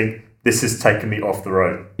and you just think, this has taken me off the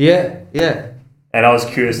road. Yeah. And I was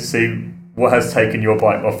curious to see what has taken your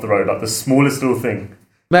bike off the road, like the smallest little thing.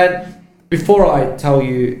 Man, before I tell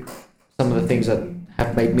you some of the things that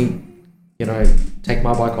have made me, take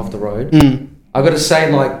my bike off the road, I got to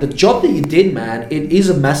say, like, the job that you did, man, it is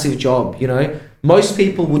a massive job, Most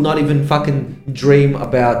people would not even fucking dream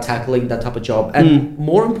about tackling that type of job. And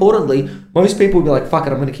more importantly, most people would be like, fuck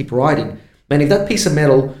it, I'm going to keep riding. Man, if that piece of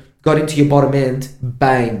metal got into your bottom end,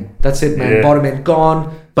 bang. That's it, man. Yeah. Bottom end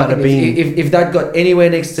gone. Bada Fucking bing. if that got anywhere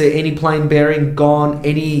next to any plane bearing, gone.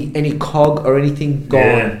 Any cog or anything,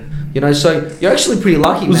 gone. Yeah. So you're actually pretty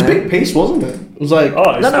lucky, It was man. a big piece, wasn't it? It was like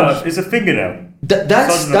Oh, No. it's a fingernail.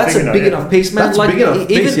 That's Size of a a fingernail, big yeah. enough piece, man. That's like big enough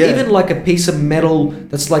even piece, yeah. even like a piece of metal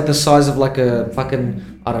that's like the size of like a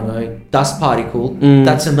fucking, I don't know, dust particle.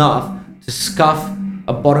 That's enough to scuff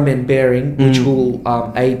a bottom end bearing, which will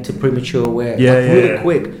aid to premature wear. Yeah, like, yeah. really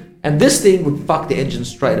quick. And this thing would fuck the engine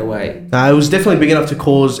straight away. it was definitely big enough to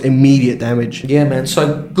cause immediate damage. Yeah, man.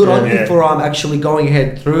 So good on you Yeah. for actually going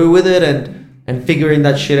ahead through with it and figuring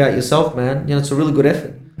that shit out yourself, man. It's a really good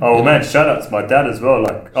effort. Oh man, shout out to my dad as well.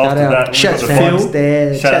 Like Shout after out. that, we Shout got to the Phil. bikes.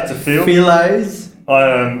 There. Shout out to Phil. Philos.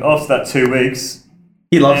 After that 2 weeks,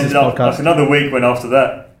 He loves this ended up, like podcast. another week went after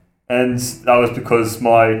that, and that was because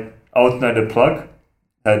my alternator plug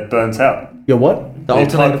had burnt out. Your what? The It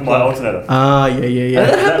alternator plugged my plug. alternator. And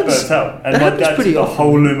That happens- burnt out, and that my happens dad pretty took the often.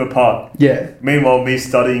 whole loom apart. Yeah. Meanwhile, me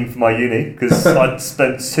studying for my uni because I'd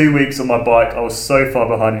spent 2 weeks on my bike. I was so far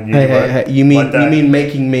behind in uni. Hey. You My mean dad-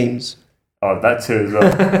 making memes? Oh, that too as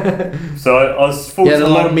well. So I was full Yeah, there's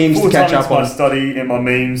time. a lot of memes to full-time catch up into my on. study in my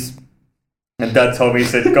memes, and Dad told me, he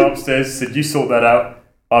said, "Go upstairs." He said, "You sort that out.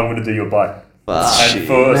 I'm going to do your bike." And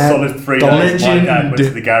for a Mad solid 3 dog. days, my dad went to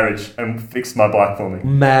Legend. the garage and fixed my bike for me.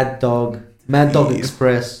 Mad Dog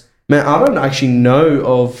Express. Man, I don't actually know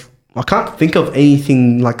of. I can't think of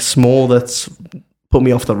anything like small that's put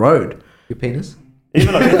me off the road. Your penis?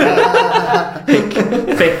 Even like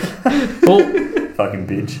Well, fucking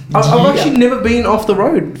bitch. I've actually never been off the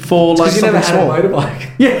road for like Because you something never had small. a motorbike.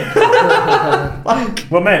 Like,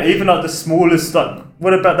 Well, man, even like the smallest, like,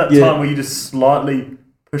 what about that Yeah. time where you just slightly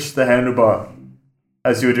pushed the handlebar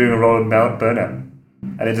as you were doing a roll of burnout,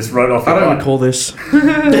 and it just rode off I your don't bike? recall this.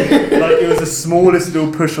 Like it was the smallest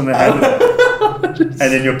little push on the handlebar, and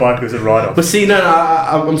then your bike was a ride-off. But see, no,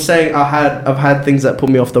 I'm saying I've had things that put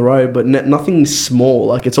me off the road, but nothing small.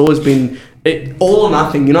 Like it's always been all or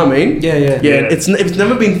nothing. You know what I mean? Yeah. Yeah. It's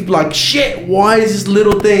never been like shit. Why is this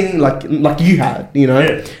little thing like you had? You know?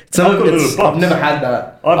 Yeah. It's never, I've got a little box. I've never had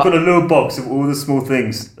that. I've got a little box of all the small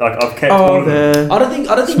things. Like I've kept all of them. I don't think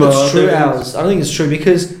Small that's true, things. Alex. I don't think it's true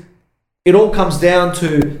because it all comes down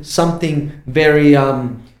to something very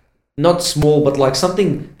not small, but like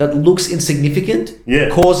something that looks insignificant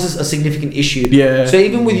causes a significant issue. Yeah. So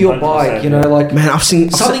even with your bike, you know, like man, I've seen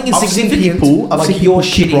something I've seen insignificant, people, I've like seen your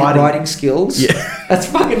people keep shitty riding skills. Yeah. That's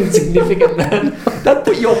fucking insignificant, man. That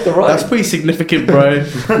put you off the road. That's pretty significant, bro.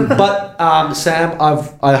 But Sam,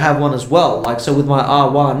 I have one as well. Like so with my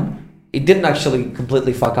R1, it didn't actually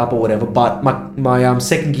completely fuck up or whatever. But my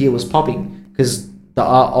second gear was popping because the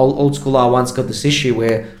old school R1's got this issue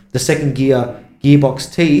where the second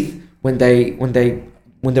gearbox teeth when they're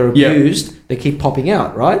abused, they keep popping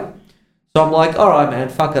out, right? So I'm like, all right, man,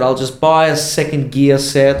 fuck it. I'll just buy a second gear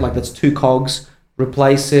set, like that's 2 cogs,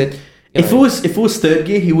 replace it. If it was third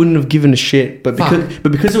gear, he wouldn't have given a shit. But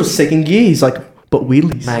because it was second gear, he's like, but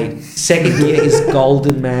wheelies, mate. Second gear is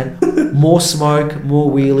golden, man. More smoke,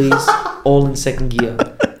 more wheelies, all in second gear.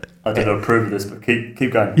 I don't approve of this, but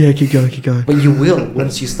keep going. Yeah, keep going. But you will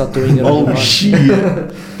once you start doing it. Oh shit!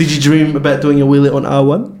 Did you dream about doing a wheelie on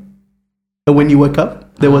R1? And when you woke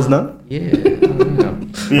up, there was none. Yeah.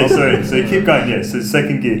 Yeah. So keep going. Yeah. So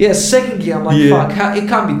second gear. Yeah, second gear. I'm like, fuck. It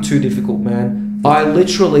can't be too difficult, man. I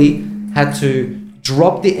literally had to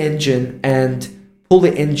drop the engine and pull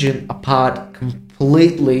the engine apart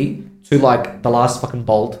completely to like the last fucking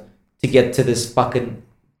bolt to get to this fucking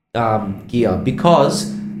gear,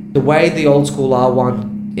 because the way the old school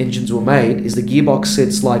R1 engines were made is the gearbox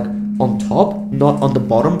sits like on top, not on the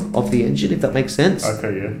bottom of the engine, if that makes sense.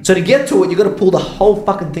 Okay, yeah. So to get to it, you got to pull the whole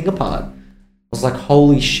fucking thing apart. I was like,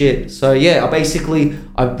 holy shit. So yeah,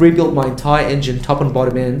 I rebuilt my entire engine, top and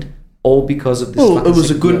bottom end, all because of this. Well, it was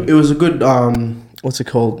a good what's it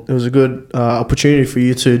called? It was a good opportunity for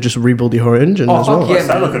you to just rebuild your whole engine as well. Yeah,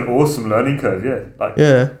 sounds like an awesome learning curve. Yeah,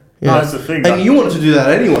 yeah. That's the thing. And you wanted to do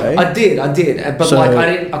that anyway. I did, but so,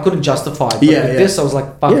 like I couldn't justify it. But with this, I was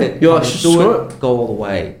like, fuck it, you're like, just do it, go all the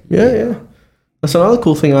way. Yeah. That's another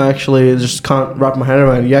cool thing I actually just can't wrap my head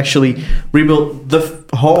around. You actually rebuilt the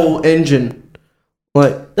whole engine.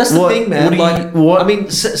 Like that's the thing, man. I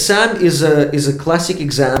mean, Sam is a classic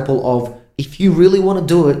example of if you really want to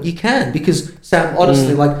do it, you can. Because Sam,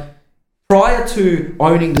 honestly, like prior to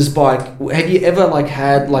owning this bike, have you ever like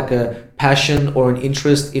had like a passion or an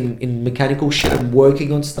interest in mechanical shit and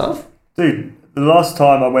working on stuff? Dude, the last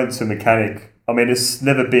time I went to a mechanic, I mean, it's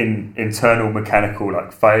never been internal mechanical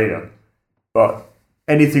like failure, but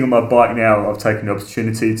anything on my bike now, I've taken the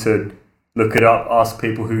opportunity to look it up, ask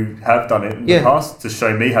people who have done it in the past to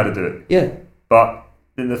show me how to do it. Yeah. But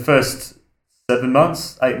in the first 8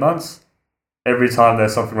 months, every time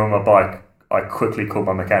there's something wrong with my bike, I quickly call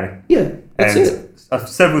my mechanic. Yeah, that's it.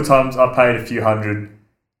 Several times I paid a few $100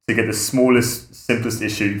 to get the smallest, simplest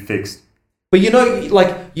issue fixed. But you know,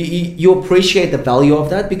 like you appreciate the value of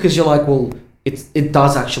that because you're like, well, it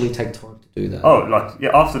does actually take time to do that. Oh, like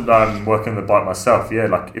yeah, after working on the bike myself, yeah,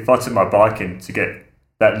 like if I took my bike in to get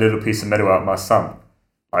that little piece of metal out of my son,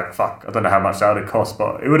 like fuck, I don't know how much that would have cost,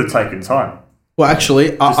 but it would have taken time. Well,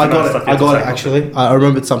 actually, I got it. Actually, I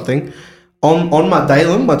remembered something. On my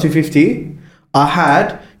Daylum, my 250, I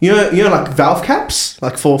had you know like valve caps,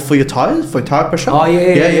 like for your tires, for tire pressure. Oh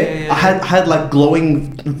yeah. I had like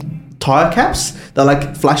glowing tire caps that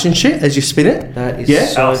like flash and shit as you spin it. That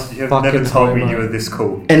is so you've fucking never told me you were this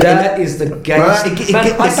cool. And that is the gayest.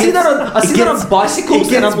 I see that on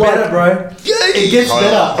bicycles, and I'm better, like, bro. It gets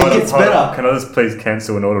better. It gets better. Can I just please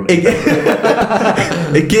cancel an order?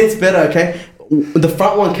 It gets better, okay? The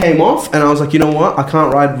front one came off, and I was like, you know what? I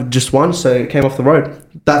can't ride with just one, so it came off the road.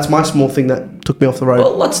 That's my small thing that took me off the road.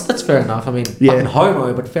 Well, that's fair enough. I mean, fucking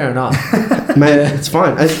homo, but fair enough. Man, it's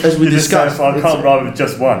fine. As we discussed, I can't ride with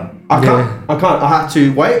just one. I can't. I had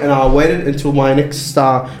to wait, and I waited until my next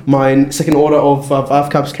my second order of valve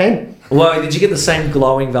caps came. Well, did you get the same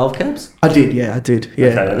glowing valve caps? I did. Yeah.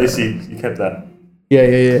 Okay, at least you kept that.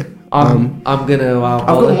 Yeah. I'm gonna. I've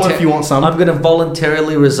got one if you want some. I'm gonna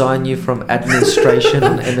voluntarily resign you from administration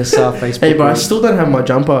on MSR Facebook. Hey, bro, I still don't have my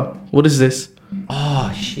jumper. What is this? Oh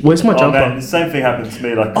shit! Where's my jumper? Man, the same thing happened to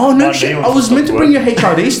me. Like, oh no shit! I was meant to bring your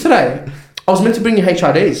HIDs today. I was meant to bring your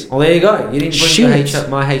HIDs. Well, there you go. You didn't bring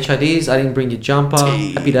my HIDs. I didn't bring your jumper.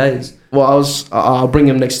 Happy days. Well, I'll bring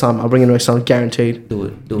them next time. I'll bring them next time, guaranteed. Do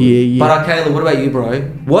it. Yeah. But Kayla, what about you, bro?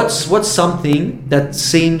 What's something that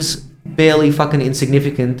seems barely fucking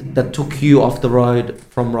insignificant that took you off the road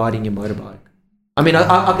from riding your motorbike? I mean,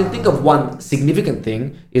 I can think of one significant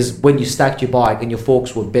thing is when you stacked your bike and your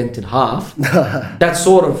forks were bent in half. That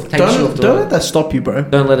sort of takes you off the road. Don't let that stop you, bro.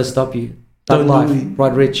 Don't let it stop you. Don't life.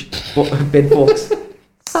 Ride rich. Bent forks.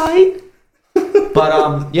 Side.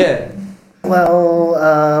 But, yeah. Well,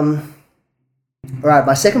 right,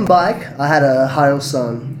 my second bike, I had a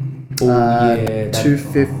Heilson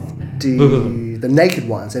 250, the naked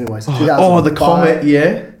ones anyways. Oh, the Comet,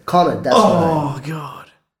 yeah. Comet, that's right. Oh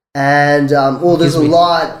god. And there's a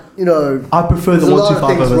lot, I prefer the there's a lot of 125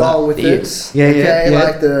 things over wrong that. with it. Yeah.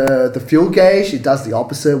 Like the fuel gauge, it does the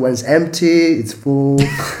opposite. When it's empty, it's full.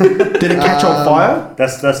 Did it catch on fire?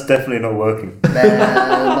 That's definitely not working.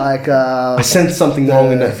 Man, like I sensed something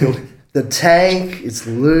wrong in that field. the tank, it's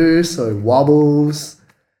loose, so it wobbles.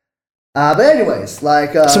 But anyways,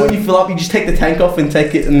 like So when you fill up, you just take the tank off and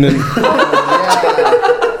take it, and then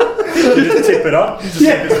You just tip it up. You just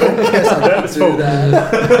yes, I do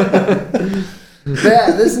that. But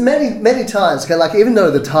yeah, there's many times. 'Cause, like, even though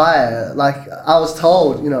the tire, like I was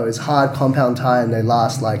told, it's hard compound tire and they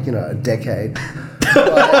last like a decade.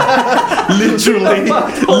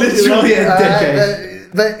 literally a decade.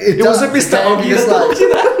 But it wasn't Mr. Oggy that told you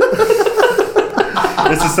that.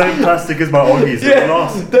 It's the same plastic as my Oggies. It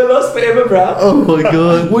lasts. They last forever, bro. Oh my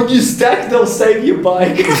god. When you stack, they'll save your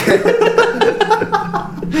bike.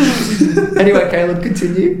 Anyway, Caleb,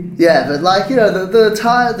 continue. Yeah, but like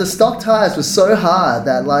the stock tires were so hard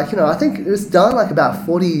that I think it was done like about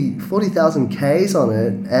 40,000 Ks on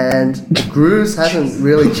it, and the grooves haven't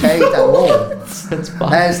really changed at all, That's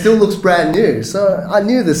fine. and it still looks brand new. So I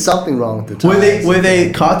knew there's something wrong with the tires. Were they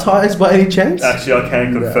car tires by any chance? Actually, I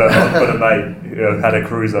can confirm. I've got a mate who had a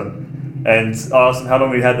cruiser, and I asked him how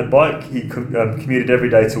long he had the bike. He commuted every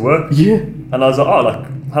day to work. Yeah. And I was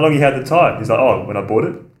like, how long you had the tire? He's like, when I bought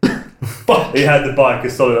it. He had the bike a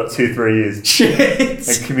solid 2-3 years. Shit.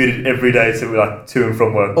 And commuted every day to and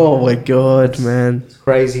from work. Oh my god, man. It's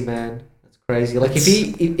crazy, man. It's crazy. Like if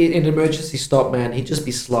he in an emergency stop, man, he'd just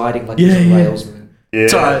be sliding like Yeah, these yeah. rails, man. Yeah.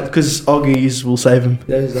 It's alright, because Oggies will save him.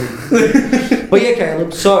 Those are- But yeah,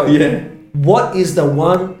 Caleb. So Yeah. what is the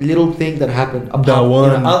one little thing that happened? Apart,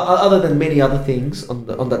 one. other than many other things on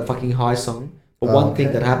that fucking high song, but one thing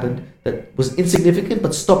Okay. that happened that was insignificant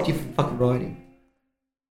but stopped you from fucking riding.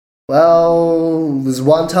 Well, there's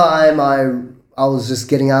one time I was just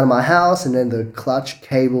getting out of my house, and then the clutch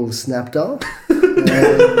cable snapped off. And,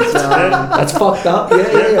 That's fucked up.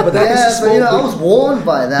 Yeah. But that is a yeah, small. but I was warned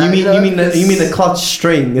by that. You mean it's- the clutch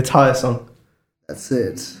string, the tire song. That's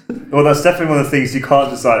it. Well, that's definitely one of the things you can't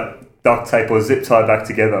just duct tape or zip tie back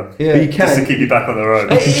together. Yeah. But you Just to can. keep you back on the road.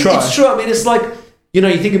 try. It's true. I mean, it's like, you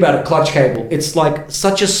think about a clutch cable. It's like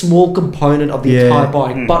such a small component of the Yeah. entire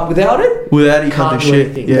bike. But without it, Without it, you can't Can't do do shit.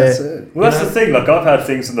 anything. Yeah. That's it. Well, that's the thing. Like, I've had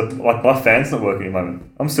things my fan's not working at the moment.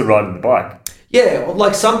 I'm still riding the bike. yeah,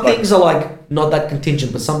 like some things are like not that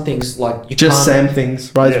contingent, but some things like you Just can't. Sam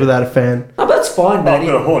things, rides Yeah. without a fan. No, but that's fine, I've man.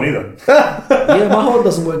 got a horn either. Yeah, my horn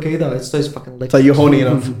doesn't work either. It's those fucking electric. So you're horny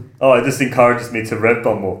enough. Oh, it just encourages me to rev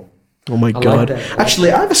bomb more. Oh my like god. that.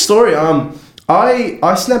 Actually, I have a story.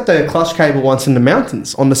 I snapped a clutch cable once in the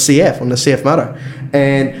mountains on the CF Moto,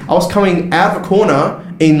 and I was coming out of a corner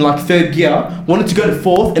in like third gear, wanted to go to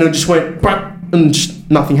fourth, and it just went brap, and just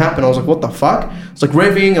nothing happened. I was like, what the fuck? It's like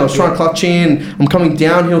revving. I was trying to clutch in. I'm coming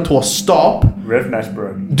downhill to a stop. Rev mash,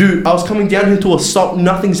 bro. Dude, I was coming downhill to a stop.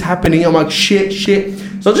 Nothing's happening. I'm like, shit.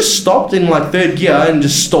 So I just stopped in like third gear and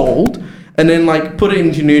just stalled. And then like put it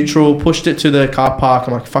into neutral, pushed it to the car park.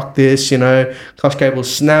 I'm like, fuck this, clutch cable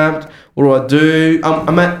snapped. What do?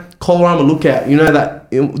 I'm at Colorama Lookout.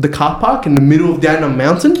 The car park in the middle of down a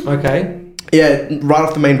mountain. Okay. Yeah, right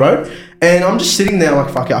off the main road. And I'm just sitting there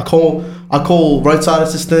like, fuck it. I call roadside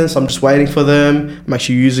assistance. I'm just waiting for them. I'm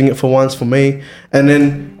actually using it for once for me. And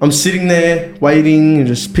then I'm sitting there waiting and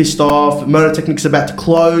just pissed off. Motor Technic's about to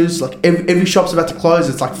close. Like every shop's about to close.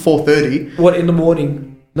 It's like 4:30. What, in the morning?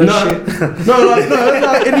 No shit. no,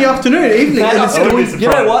 in the afternoon, evening. Man, And it's I would be doing- you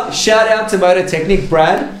know what? Shout out to Motor Technic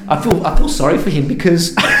Brad. I feel sorry for him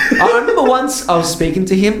because I remember once I was speaking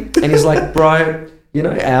to him and he's like, bro,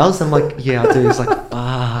 ours? I'm like, yeah, I do. He's like,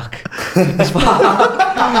 fuck.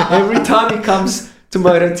 Every time he comes to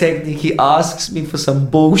Motor Technic, he asks me for some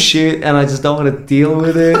bullshit and I just don't want to deal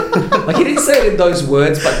with it. Like, he didn't say it in those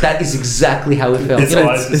words, but that is exactly how it felt. His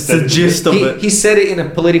eyes just It's said the it. gist of it. He said it in a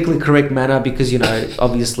politically correct manner because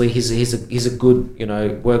obviously he's a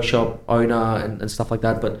good workshop owner and stuff like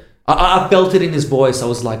that. But I felt it in his voice. I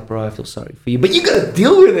was like, bro, I feel sorry for you, but you gotta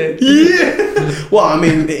deal with it. Yeah. Well, I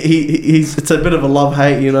mean, it's a bit of a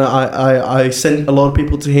love-hate, I send a lot of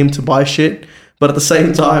people to him to buy shit, but at the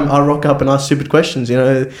same time, I rock up and ask stupid questions,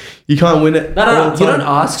 You can't win it. No. all the You don't time.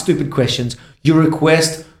 ask stupid questions. You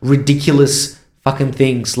request ridiculous fucking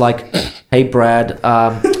things like, hey, Brad.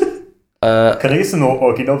 Can I get some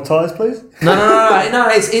Oggy knob tires, please? No.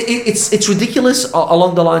 It's ridiculous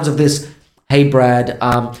along the lines of this. Hey, Brad.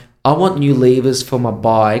 I want new levers for my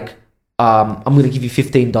bike. I'm going to give you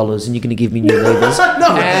 $15 and you're going to give me new levers. No,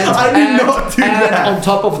 I did not do and that. on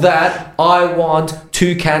top of that, I want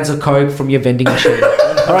 2 cans of Coke from your vending machine.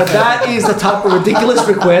 All right, that is the type of ridiculous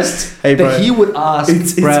request that he would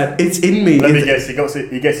ask Brad. It's in me. Let me guess, he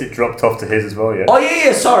gets it dropped off to his as well, yeah? Oh,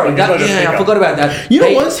 yeah, sorry. I forgot about that. You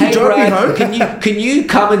know, once he drove me home... Can you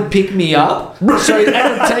come and pick me up? Sorry,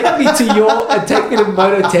 and take me to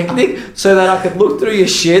Mototechnic so that I could look through your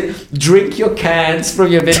shit, drink your cans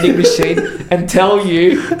from your vending machine, and tell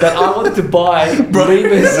you that I want to buy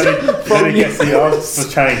Remus from you. He asks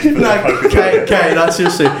for change. Okay, no,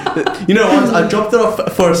 seriously. You know, once I dropped it off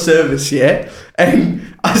for a service, yeah, and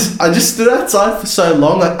I just stood outside for so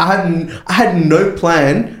long. Like I had no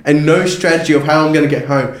plan and no strategy of how I'm gonna get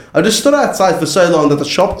home. I just stood outside for so long that the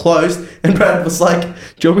shop closed, and Brad was like,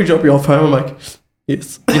 "Do you want me to drop you off home?" I'm like,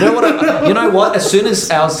 "Yes." You know what? As soon as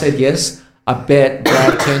Al said yes, I bet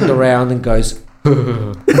Brad turned around and goes.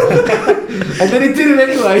 And then he did it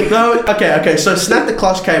anyway. No, okay. So snapped the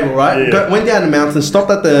clutch cable, right? Yeah. Went down the mountain,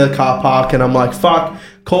 stopped at the car park, and I'm like, fuck.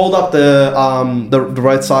 Called up the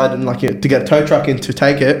roadside and to get a tow truck in to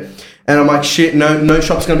take it. And I'm like, shit, no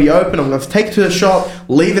shop's gonna be open. I'm gonna have to take it to the shop,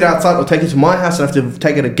 leave it outside, or take it to my house and have to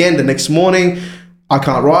take it again the next morning. I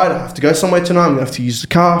can't ride. I have to go somewhere tonight. I'm gonna have to use the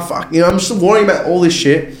car. Fuck, I'm just worrying about all this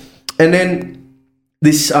shit. And then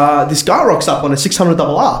this guy rocks up on a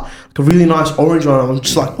 600RR, like a really nice orange one. I'm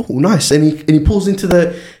just like, oh, nice. And he pulls into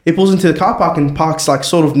the car park and parks like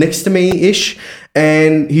sort of next to me ish.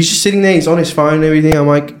 And he's just sitting there. He's on his phone and everything. I'm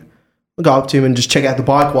like, I'll go up to him and just check out the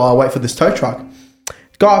bike while I wait for this tow truck.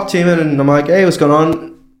 Go up to him and I'm like, hey, what's going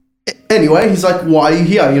on? Anyway, he's like, why are you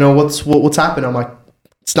here? What's happened? I'm like,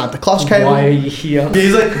 snap the clutch cable. Why are you here? Yeah,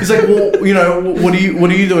 he's like, well, what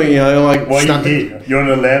are you doing? I'm like, why are you here? You're on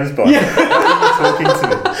a lamb's bike. Yeah. Talking to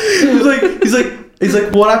me. He's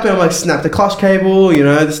like, what happened? I'm like, snap the clutch cable,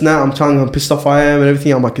 this and that. I'm telling him how pissed off I am and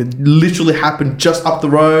everything. I'm like, it literally happened just up the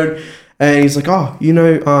road. And he's like, oh,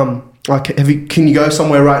 can you go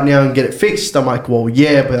somewhere right now and get it fixed? I'm like, well,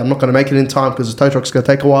 yeah, but I'm not going to make it in time because the tow truck's going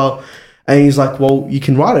to take a while. And he's like, well, you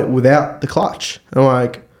can ride it without the clutch. And I'm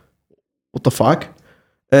like, what the fuck?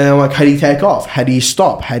 And I'm like, how do you take off? How do you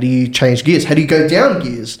stop? How do you change gears? How do you go down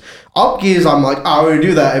gears? Up gears, I'm like, I already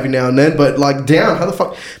do that every now and then, but like down, how the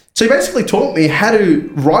fuck? So he basically taught me how to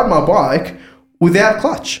ride my bike without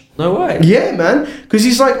clutch. No way. Yeah, man. Because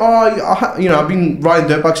he's like, I've been riding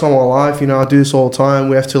dirt bikes all my life. I do this all the time.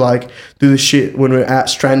 We have to do this shit when we're out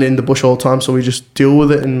stranded in the bush all the time. So we just deal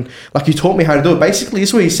with it. And he taught me how to do it. Basically, this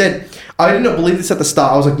is what he said. I did not believe this at the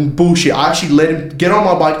start. I was like, bullshit. I actually let him get on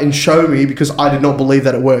my bike and show me because I did not believe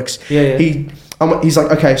that it works. Yeah. He's like,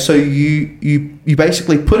 okay, so you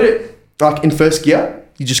basically put it in first gear.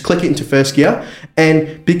 You just click it into first gear.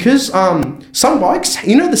 And because some bikes,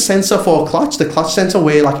 the sensor for a clutch, the clutch sensor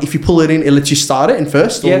where if you pull it in, it lets you start it in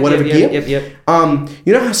first or whatever gear. Yep.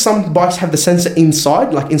 You know how some bikes have the sensor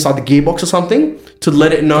inside, inside the gearbox or something, to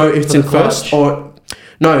let it know if it's in first or...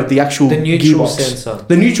 No, the neutral gearbox. Sensor.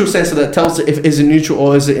 The neutral sensor that tells it if is it neutral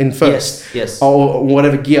or is it in first. Yes. Or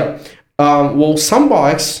whatever gear. Well, some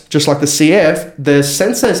bikes, just like the CF, the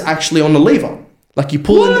sensor is actually on the lever. You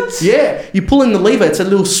pull you pull in the lever. It's a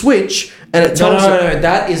little switch, and it tells. No.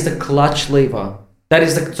 That is the clutch lever. That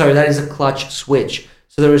is the clutch switch.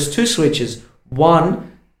 So there is 2 switches. One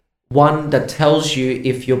that tells you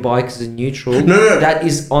if your bike is in neutral. No. That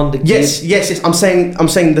is on the gear. Yes. I'm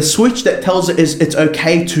saying the switch that tells it is it's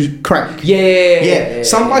okay to crank. Yeah.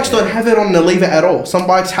 Some bikes don't have it on the lever at all. Some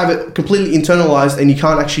bikes have it completely internalized, and you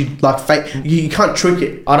can't actually you can't trick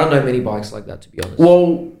it. I don't know many bikes like that, to be honest.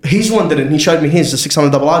 Well, his one didn't. He showed me his. The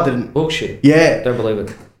 600RR didn't. Bullshit. Yeah. Don't believe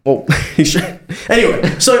it. Well,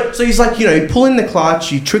 anyway, so he's like, you pull in the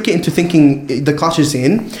clutch, you trick it into thinking the clutch is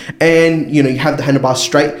in, and you have the handlebars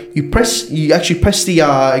straight. You actually press the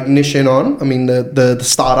ignition on. I mean the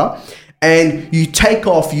starter, and you take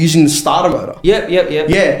off using the starter motor. Yep.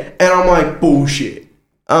 Yeah, and I'm like, bullshit.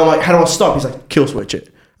 I'm like, how do I stop? He's like, kill switch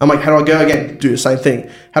it. I'm like, how do I go again? Do the same thing.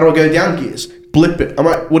 How do I go down gears? Blip it. I'm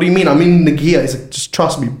like, what do you mean? I'm in the gear. He's like, just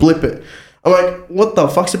trust me, blip it. I'm like, what the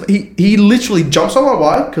fuck's it? He literally jumps on my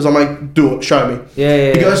bike because I'm like, do it, show me.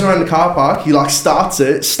 Yeah. He goes around the car park. He starts,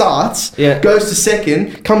 goes to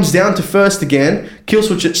second, comes down to first again, kill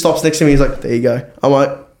switch it, stops next to me. He's like, there you go. I'm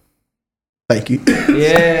like, thank you.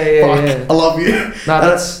 Yeah. I love you. No,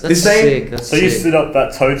 that's sick. So you stood up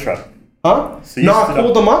that tow truck? Huh? So no,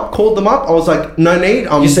 I called them up. I was like, no need.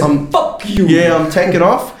 You said, fuck you. Yeah, I'm taking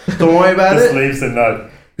off. Don't worry about Just it. leaves a note.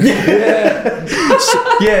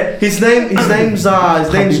 Yeah, his name's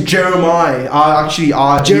Jeremiah.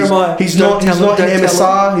 Jeremiah. He's not in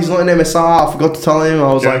MSR. He's not in MSR. I forgot to tell him.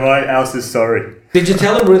 I was Jeremiah, Alice is sorry. Did you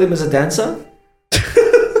tell him rhythm is a dancer?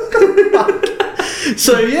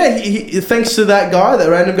 So yeah, thanks to that guy, that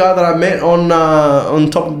random guy that I met on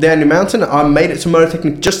top of Downey Mountain, I made it to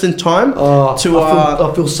Mototechnic just in time. I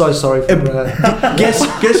feel so sorry for Brad.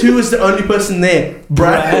 Guess who was the only person there?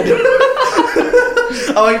 Brad.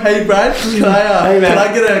 I'm like, hey Brad, can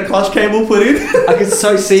I get a clutch cable put in? I can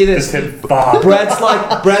so see this. Brad's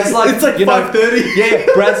like it's like 5:30. Yeah,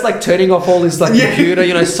 Brad's like turning off all his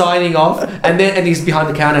computer, signing off, and he's behind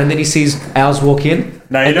the counter, and then he sees ours walk in.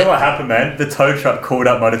 No, you know what happened, man? The tow truck called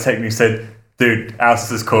up Mototechnic and said, dude, Alice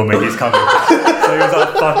has called me, he's coming. So he was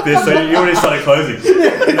like, fuck this. So he already started closing.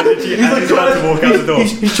 And then he's about to walk out the door.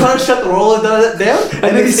 He's trying to shut the roller down,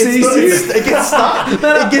 and then he sees it gets stuck.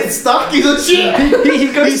 It gets stuck. He's like, shit.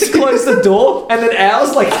 He goes to close the door, and then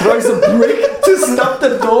Alice throws a brick to stop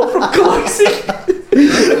the door from closing.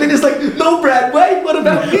 And then he's like, no, Brad, wait, what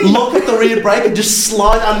about me? Lock at the rear brake and just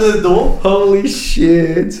slide under the door. Holy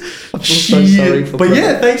shit. I feel so sorry for But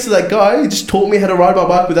yeah, thanks to that guy, he just taught me how to ride my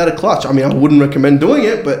bike without a clutch. I mean, I wouldn't recommend doing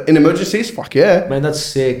it, but in emergencies, fuck yeah. Man, that's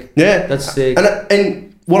sick. Yeah. That's sick.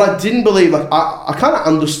 And what I didn't believe, I kind of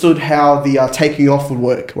understood how the taking off would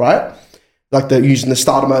work, right? Like they're using the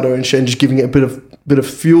starter motor and shit and just giving it a bit of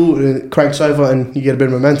fuel and it cranks over and you get a bit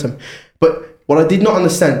of momentum. But what I did not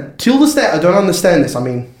understand, till this day, I don't understand this. I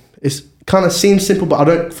mean, it kind of seems simple, but I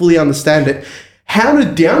don't fully understand it. How to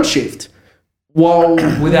downshift while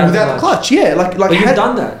without a clutch? Yeah, But you've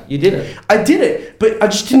done that. You did it. I did it, but I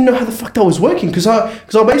just didn't know how the fuck that was working because I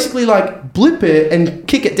basically blip it and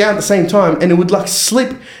kick it down at the same time, and it would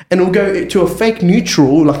slip and it would go to a fake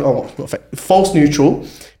neutral, false neutral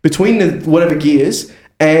between the whatever gears,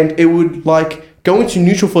 and it would go into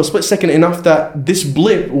neutral for a split second enough that this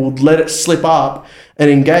blip would let it slip up and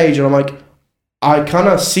engage. And I'm like, I kind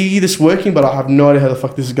of see this working, but I have no idea how the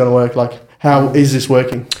fuck this is going to work. How is this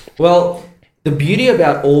working? Well, the beauty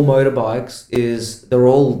about all motorbikes is they're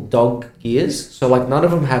all dog gears. So none of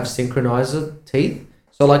them have synchronizer teeth.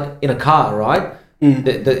 So in a car, right?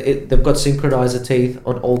 They've got synchronizer teeth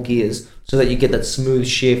on all gears so that you get that smooth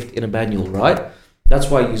shift in a manual, right? That's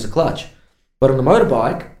why I use a clutch. But on a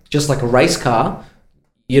motorbike, just like a race car,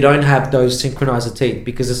 you don't have those synchronizer teeth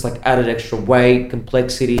because it's added extra weight,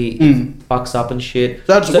 complexity, it fucks up and shit.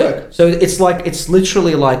 That doesn't work. So it's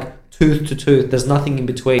literally tooth to tooth. There's nothing in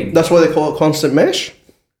between. That's why they call it constant mesh?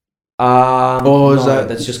 Or is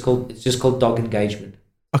that's just called dog engagement.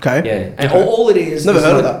 Okay. Yeah. And all it is. Never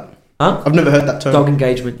heard of that. Huh? I've never heard that term. Dog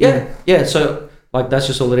engagement. Yeah. Yeah. So that's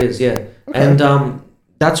just all it is. Yeah. Okay. And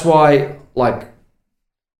that's why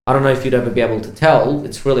I don't know if you'd ever be able to tell.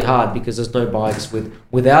 It's really hard because there's no bikes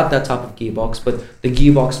without that type of gearbox, but the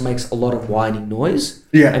gearbox makes a lot of whining noise.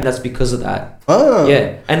 Yeah. And that's because of that. Oh.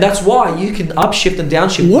 Yeah. And that's why you can upshift and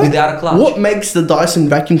downshift without a clutch. What makes the Dyson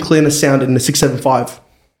vacuum cleaner sound in the 675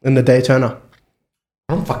 in the Daytona?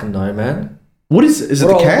 I don't fucking know, man. What is it? Is it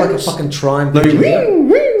the cams? Like a fucking Triumph. What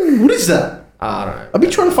is that? I don't know. I've been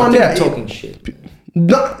trying to find out. Talking shit.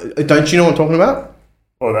 No, don't you know what I'm talking about?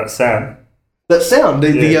 Oh, that sound. That sound,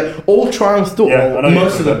 the all Triumphs do. Yeah, I know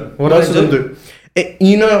most of them. What most of them do.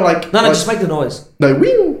 No, just make the noise. No,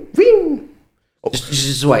 wing.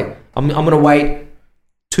 Just wait. I'm gonna wait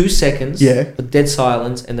 2 seconds. Yeah. For dead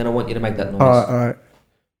silence, and then I want you to make that noise. All right.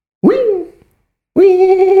 Wing.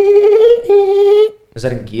 Is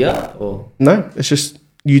that in gear or? No, it's just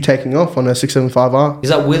you taking off on a 675R. Is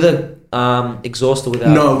that with a exhaust or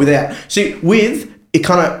without? No, without. See, with it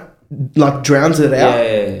kind of drowns it out.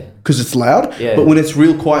 Yeah. Because it's loud, Yeah. But when it's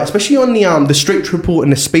real quiet, especially on the street triple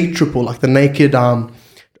and the speed triple, like the naked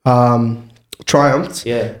Triumphs.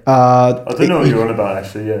 Yeah. I don't know what you're on about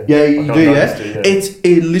actually. Yeah. Yeah, you do. Yeah.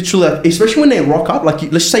 It literally, especially when they rock up.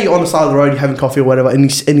 Let's say you're on the side of the road, you're having coffee or whatever, and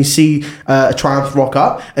you see a Triumph rock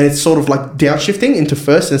up, and it's sort of downshifting into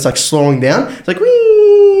first, and it's slowing down. It's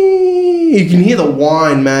whee! You can hear the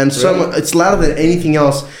whine, man. Really? So much, it's louder than anything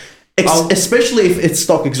else, especially if it's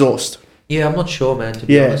stock exhaust. Yeah, I'm not sure, man. To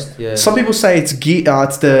be honest, yeah. Some people say it's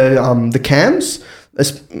it's the cams.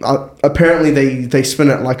 Apparently, they spin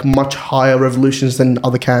at much higher revolutions than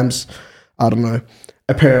other cams. I don't know.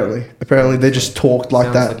 Apparently, they just talked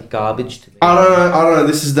like that. Sounds like garbage to me. I don't know.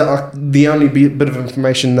 This is the only bit of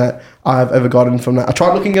information that I've ever gotten from that. I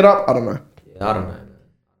tried looking it up. I don't know. Yeah, I don't know.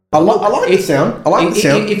 I like the sound. I like the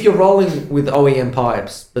sound. If you're rolling with OEM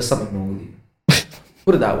pipes, there's something wrong with you.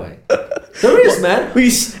 Put it that way. There is, man. He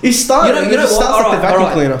started. You know what? Starts like the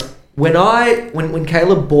vacuum cleaner. When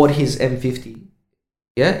Caleb bought his M50,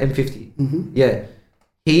 M50, Mm-hmm.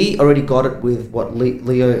 he already got it with what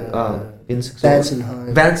Leo Vince Vance and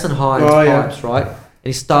Hines pipes, right? And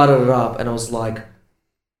he started it up, and I was like,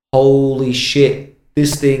 "Holy shit!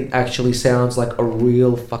 This thing actually sounds like a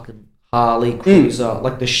real fucking Harley cruiser,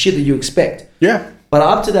 like the shit that you expect." Yeah. But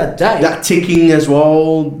up to that day, that ticking as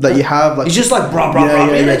well that you have, like it's just like bruh, bruh, Yeah, bruh.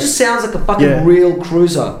 yeah, And yeah. it just sounds like a fucking Yeah. real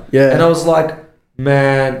cruiser. Yeah. And I was like,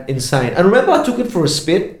 man, insane. And remember, I took it for a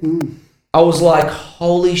spit. I was like,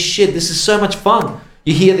 holy shit, this is so much fun.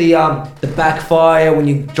 You hear the backfire when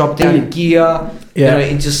you drop down your gear. You Yeah. know,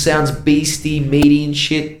 it just sounds beastie, meaty and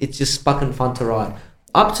shit. It's just fucking fun to ride.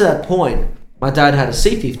 Up to that point, my dad had a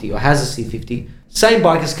C50 or has a C50. Same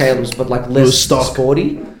bike as Caleb's, but like less was stock.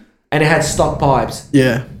 sporty. And it had stock pipes.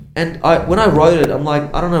 yeah. And when I rode it, I'm like,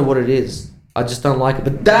 I don't know what it is. I just don't like it.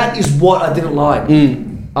 But that is what I didn't like.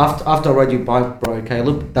 After I rode your bike, bro,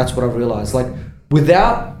 Caleb, that's what I realized. Like,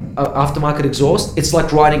 without aftermarket exhaust, it's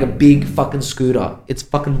like riding a big fucking scooter. It's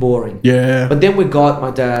fucking boring. Yeah. But then we got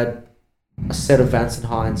my dad a set of Vance and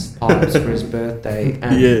Hines pipes for his birthday.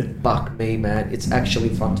 And fuck me, man, it's actually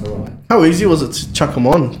fun to ride. How easy was it to chuck them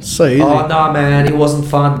on? It's so easy. Oh, no, man, it wasn't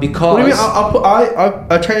fun because... What do you mean?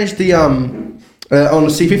 I changed the on the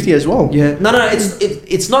C50 as well. Yeah. No,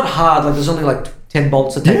 it's not hard. Like, there's only like 10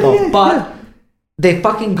 bolts to take off. But they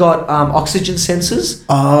fucking got oxygen sensors.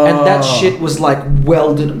 And that shit was like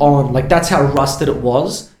welded on. Like, that's how rusted it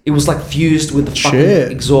was. It was like fused with the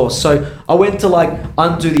fucking exhaust. So I went to like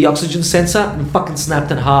undo the oxygen sensor and fucking snapped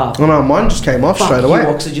in half. Oh no, mine just came off Fuck straight you, away.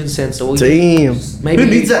 oxygen sensor. Well, Damn. Who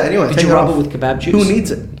needs that anyway? Did Take you it rub off. it with kebab juice? Who needs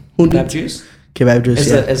it? Kebab juice? Kebab juice,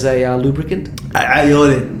 As a lubricant? I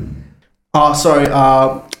ordered. Oh, sorry.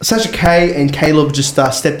 Sasha K and Caleb just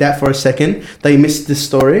stepped out for a second. They missed this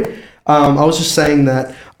story. I was just saying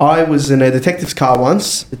that I was in a detective's car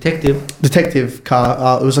once. Detective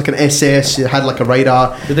car. It was like an SS. It had like a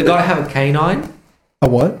radar. Did the guy have a canine? A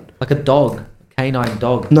what? Like a dog. A canine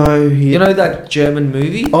dog. No. You know that German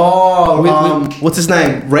movie? Oh, what's his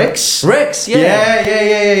name? Rex? Rex, yeah.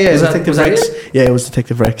 Yeah. Was that- Detective was that Rex. it? Yeah, it was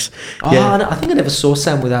Detective Rex. Oh, yeah. no, I think I never saw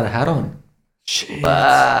Sam without a hat on. Shit.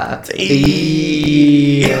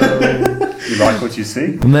 You like what you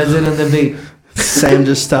see? Imagine on the beat. Sam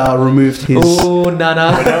just removed his. Oh,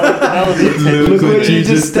 Nana. Look what you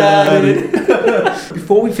just started.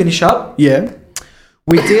 Before we finish up, Yeah.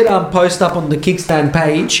 we did post up on the Kickstand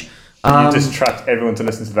page. You just trapped everyone to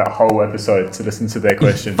listen to that whole episode to listen to their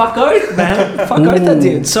question. Fuck oath, man. Fuck oath, I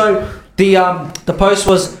did. So the post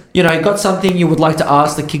was, you know, got something you would like to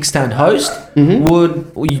ask the Kickstand host.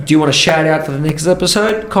 Mm-hmm. Do you want a shout out for the next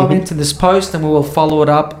episode? Comment in this post and we will follow it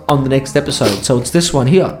up on the next episode. So it's this one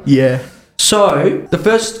here. Yeah. So the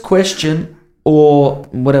first question or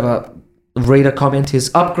whatever reader comment is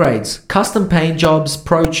upgrades, custom paint jobs,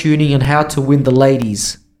 pro tuning, and how to win the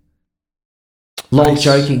ladies. Lol, Nice.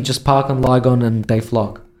 joking. Just park on Lygon and they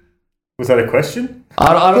flock. Was that a question?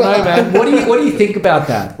 I don't know, man. What do you think about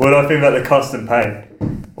that? What do I think about the custom paint?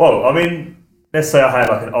 Well, I mean, let's say I had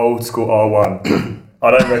like an old school R1.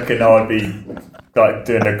 I don't reckon I would be like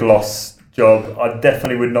doing a gloss job. I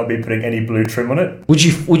definitely would not be putting any blue trim on it. Would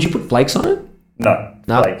you put flakes on it? No.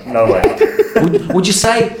 No. Like, no way. Would you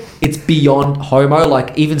say it's beyond homo?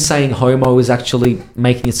 Like even saying homo is actually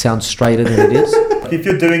making it sound straighter than it is? If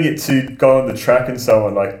you're doing it to go on the track and so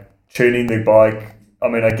on, like tuning the bike, I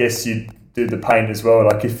mean, I guess you do the paint as well.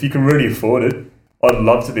 Like if you can really afford it, I'd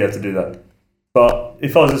love to be able to do that. But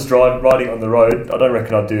if I was just riding on the road, I don't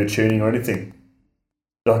reckon I'd do a tuning or anything.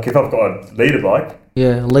 Like if I've got a leader bike,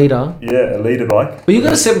 Yeah, leader. yeah, a leader bike. But you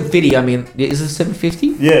got a 750. I mean, is it 750?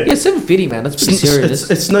 Yeah. Yeah, 750, man. That's pretty serious.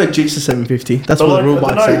 It's no jigs to 750. That's But what like, the rule I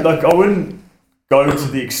don't bike know, say. like I wouldn't go to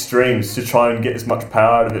the extremes to try and get as much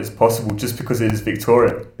power out of it as possible just because it is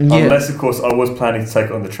Victoria. Yeah. Unless, of course, I was planning to take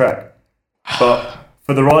it on the track. But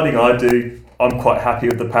for the riding I do, I'm quite happy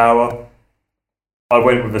with the power. I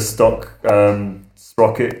went with a stock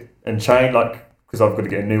sprocket and chain, like because I've got to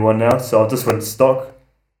get a new one now. So I just went stock.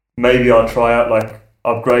 Maybe I'll try out like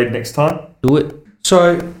upgrade next time. Do it.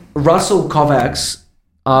 So Russell Kovacs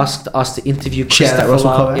asked us to interview Shout out Christopher Russell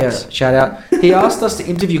La. Kovacs. Yeah, shout out. He asked us to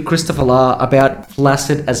interview Christopher La about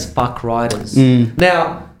flaccid as fuck riders.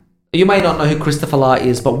 Now, you may not know who Christopher La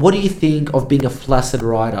is, but what do you think of being a flaccid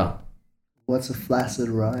rider? What's a flaccid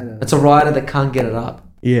rider? It's a rider that can't get it up.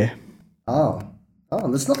 Yeah. Oh,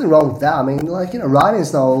 there's nothing wrong with that. I mean, like, you know, riding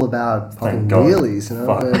is not all about fucking Thank God. wheelies, you know.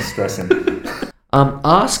 Fuck, but- it's stressing.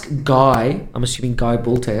 Ask Guy, I'm assuming Guy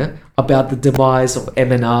Bulter, about the demise of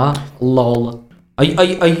MNR. Lol. Are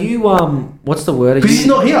you what's the word? Because he's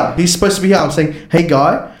not here. He's supposed to be here. I'm saying, hey,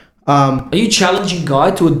 guy. Are you challenging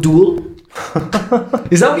Guy to a duel?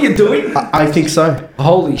 Is that what you're doing? I think so.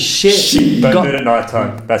 Holy shit. Don't do Guy, it at night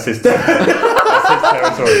time. That's his territory.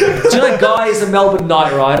 do you know Guy is a Melbourne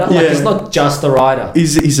night rider? Like, Yeah. he's not just a rider.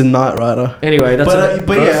 He's a night rider. Anyway, that's But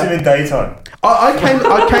Burst yeah, him in daytime. I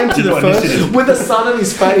came to the What first. initiative? with the sun on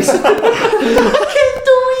his face. I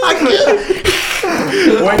can't do it.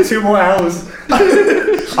 Wait 2 more hours.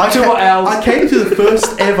 I came to the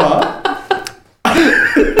first ever.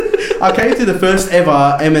 I came to the first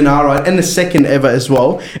ever M&R ride and the second ever as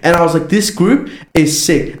well, and I was like, this group is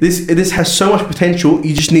sick. This has so much potential.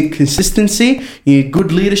 You just need consistency, you need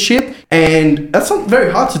good leadership, and that's not very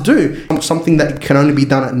hard to do. Something that can only be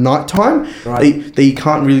done at night time, that you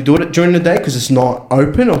can't really do it during the day because it's not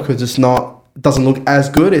open or because it doesn't look as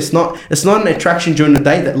good. It's not an attraction during the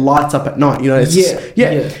day that lights up at night. You know,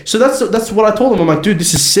 So that's what I told them. I'm like, dude,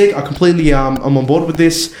 this is sick. I completely I'm on board with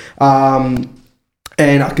this.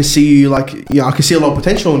 And I can see I can see a lot of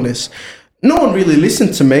potential in this. No one really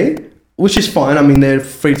listened to me, which is fine. I mean, they're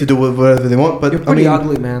free to do whatever they want. But you're pretty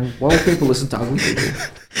ugly, man. Why would people listen to ugly people?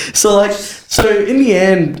 So in the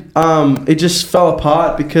end, it just fell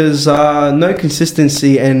apart because no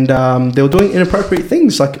consistency, and they were doing inappropriate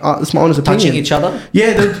things. Like that's my honest opinion. Touching each other.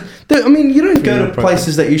 Yeah, I mean, you don't go to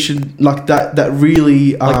places that you should that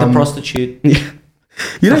really like the prostitute. Yeah.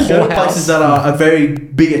 You don't go to places that are a very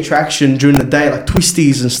big attraction during the day, like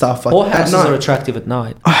twisties and stuff. Like houses are attractive at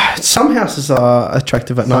night. Some houses are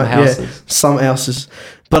attractive at night. Yeah, some houses.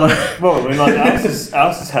 But well, I mean, like Alice's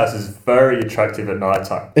house is very attractive at night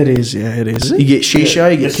time. It is, yeah, it is. You get shisha,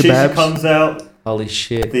 you get kebabs. Shisha comes out. Holy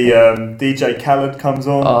shit! The DJ Khaled comes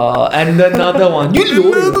on. And another one.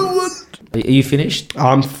 Are you finished?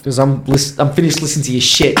 Because I'm finished listening to your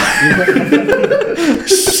shit.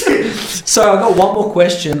 So I've got one more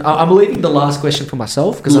question. I'm leaving the last question for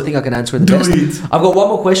myself because I think I can answer it the best. I've got one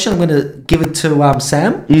more question. I'm going to give it to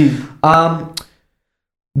Sam.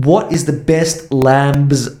 What is the best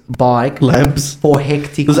lambs bike for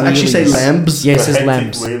hectic wheelies? Does it actually say lambs? Yes, it says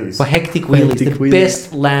lambs. For hectic wheelies.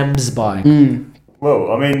 Best lambs bike.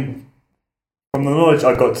 Well, I mean, from the knowledge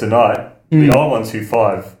I got tonight, the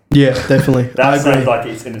R125. Yeah, definitely. That sounds like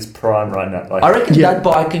it's in its prime right now. Like, I reckon that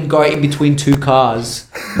bike can go in between 2 cars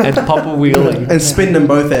and pop a wheelie. And spin them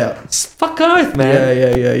both out. Fuck oath, man.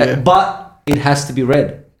 Yeah. But it has to be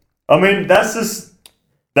red. I mean, that's just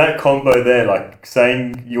that combo there, like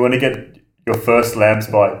saying you want to get your first lambs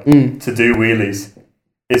bike to do wheelies.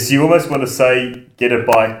 Is you almost want to say get a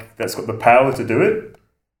bike that's got the power to do it,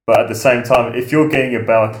 but at the same time, if you're getting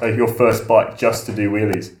your first bike just to do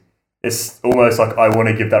wheelies, it's almost like I want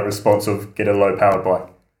to give that response of get a low-powered bike.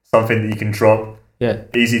 Something that you can drop,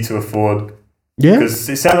 easy to afford. Yeah. Because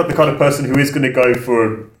it sounds like the kind of person who is going to go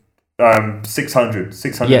for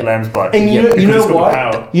 600 lambs bike. And you know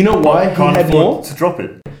why? You know why he can't had afford more? to drop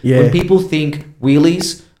it. Yeah. When people think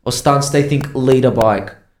wheelies or stunts, they think leader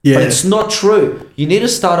bike. Yeah. But it's not true. You need to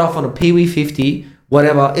start off on a Pee-wee 50,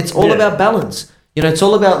 whatever. It's all about balance. You know, it's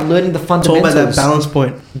all about learning the fundamentals. It's all about that balance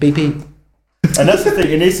point. BP. And that's the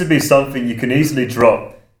thing, it needs to be something you can easily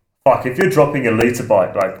drop. Fuck, if you're dropping a litre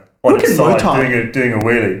bike, like, on its side, doing a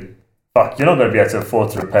wheelie, fuck, you're not going to be able to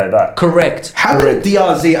afford to repair that. Correct. How did a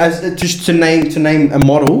DRZ, just to name a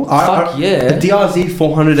model, a DRZ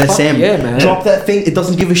 400 SM, man. Drop that thing, it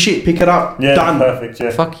doesn't give a shit, pick it up, done. Perfect,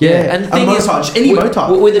 yeah. Fuck yeah. And the thing is,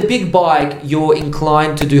 with a big bike, you're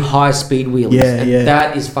inclined to do high speed wheelies. And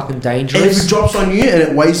that is fucking dangerous. If it drops on you and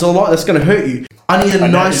it weighs a lot, that's going to hurt you. I need a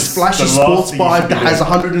nice flashy sports bike that has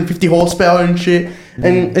 150 horsepower and shit.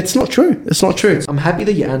 And it's not true. It's not true. I'm happy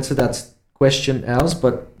that you answered that question, Als,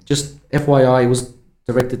 but just FYI, it was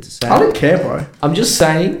directed to Sam. I don't care, bro. I'm just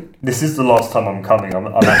saying. This is the last time I'm coming. I'm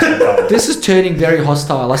actually coming. This is turning very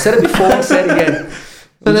hostile. I said it before, I'll say it again.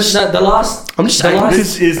 This is the last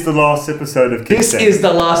episode of Kickstand. This is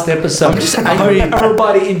the last episode. I'm just angry.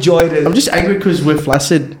 Everybody enjoyed it. I'm just angry because we're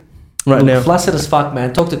flaccid now. Flaccid as fuck,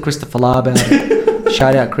 man. Talk to Christopher La about it.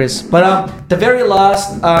 Shout out, Chris. But the very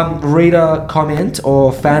last reader comment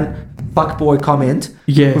or fan fuckboy comment,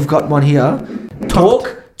 we've got one here.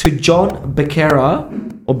 Talk to John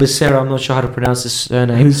Becerra, or Becerra, I'm not sure how to pronounce his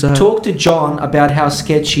surname. Talk to John about how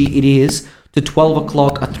sketchy it is to 12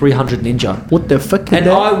 o'clock a 300 Ninja. What the fuck? And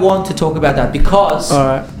I want to talk about that because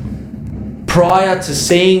prior to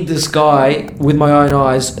seeing this guy with my own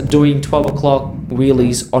eyes doing 12 o'clock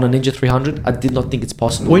wheelies on a Ninja 300, I did not think it's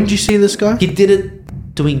possible. When did you see this guy? He did it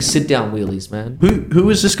doing sit-down wheelies, man. Who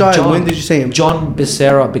was this guy? When did you see him? John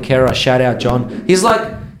Becerra. Shout out, John. He's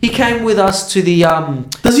like, he came with us to the...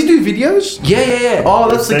 Does he do videos? Yeah. Oh,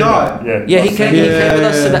 that's the guy. Yeah, he came with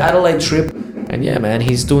us to the Adelaide trip. And yeah, man,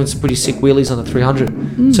 he's doing some pretty sick wheelies on the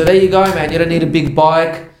 300. So there you go, man. You don't need a big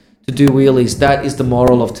bike to do wheelies. That is the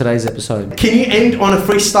moral of today's episode. Can you end on a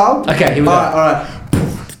freestyle? Okay, here we go. All right.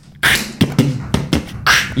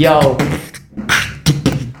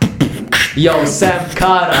 Yo, Sam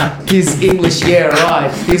Carter, he's English, yeah, right.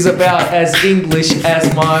 He's about as English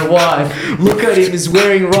as my wife. Look at him, he's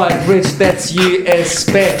wearing right, Rich, that's US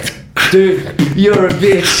spec. Dude, you're a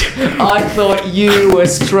bitch. I thought you were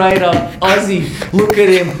straight up Aussie. Look at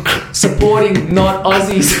him, supporting not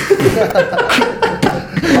Aussies.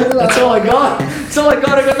 That's all I got. That's all I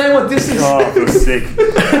got. I got no more distance. Oh, I feel sick.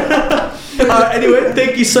 Anyway,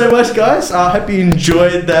 thank you so much, guys. I hope you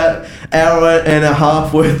enjoyed that hour and a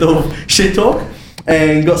half worth of shit talk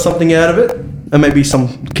and got something out of it. And maybe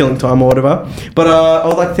some killing time or whatever. But I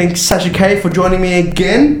would like to thank Sasha K for joining me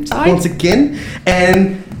again. Once again.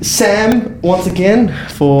 And Sam, once again,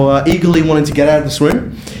 for eagerly wanting to get out of this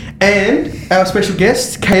room. And our special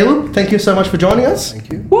guest, Caleb, thank you so much for joining us.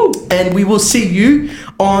 Thank you. Woo. And we will see you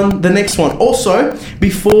on the next one. Also,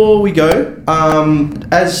 before we go,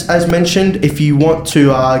 as mentioned, if you want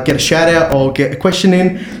to get a shout out or get a question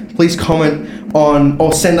in, please comment on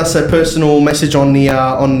or send us a personal message on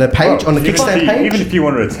the page, on the Kickstand page. Even if you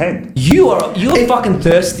want to attend. You're fucking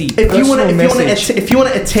thirsty. If you want to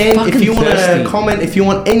attend, if you want to comment, if you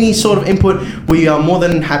want any sort of input, we are more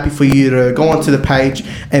than happy for you to go onto the page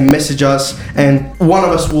and message us, and one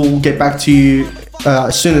of us will get back to you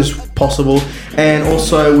as soon as possible. And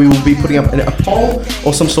also we will be putting up a poll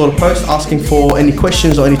or some sort of post asking for any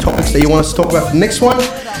questions or any topics that you want us to talk about for the next one.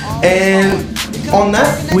 And on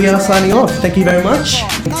that, we are signing off. Thank you very much.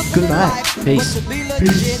 Goodbye. Peace.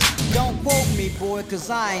 Don't quote me, boy, cause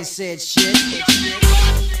I ain't said shit.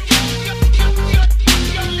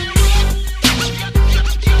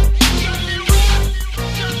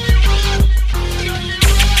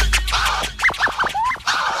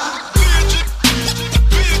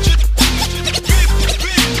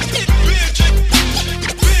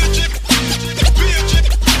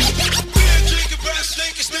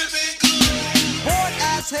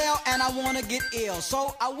 Hell, and I wanna get ill,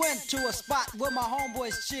 so I went to a spot where my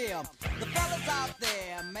homeboys chill. The fellas out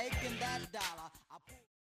there making that dollar.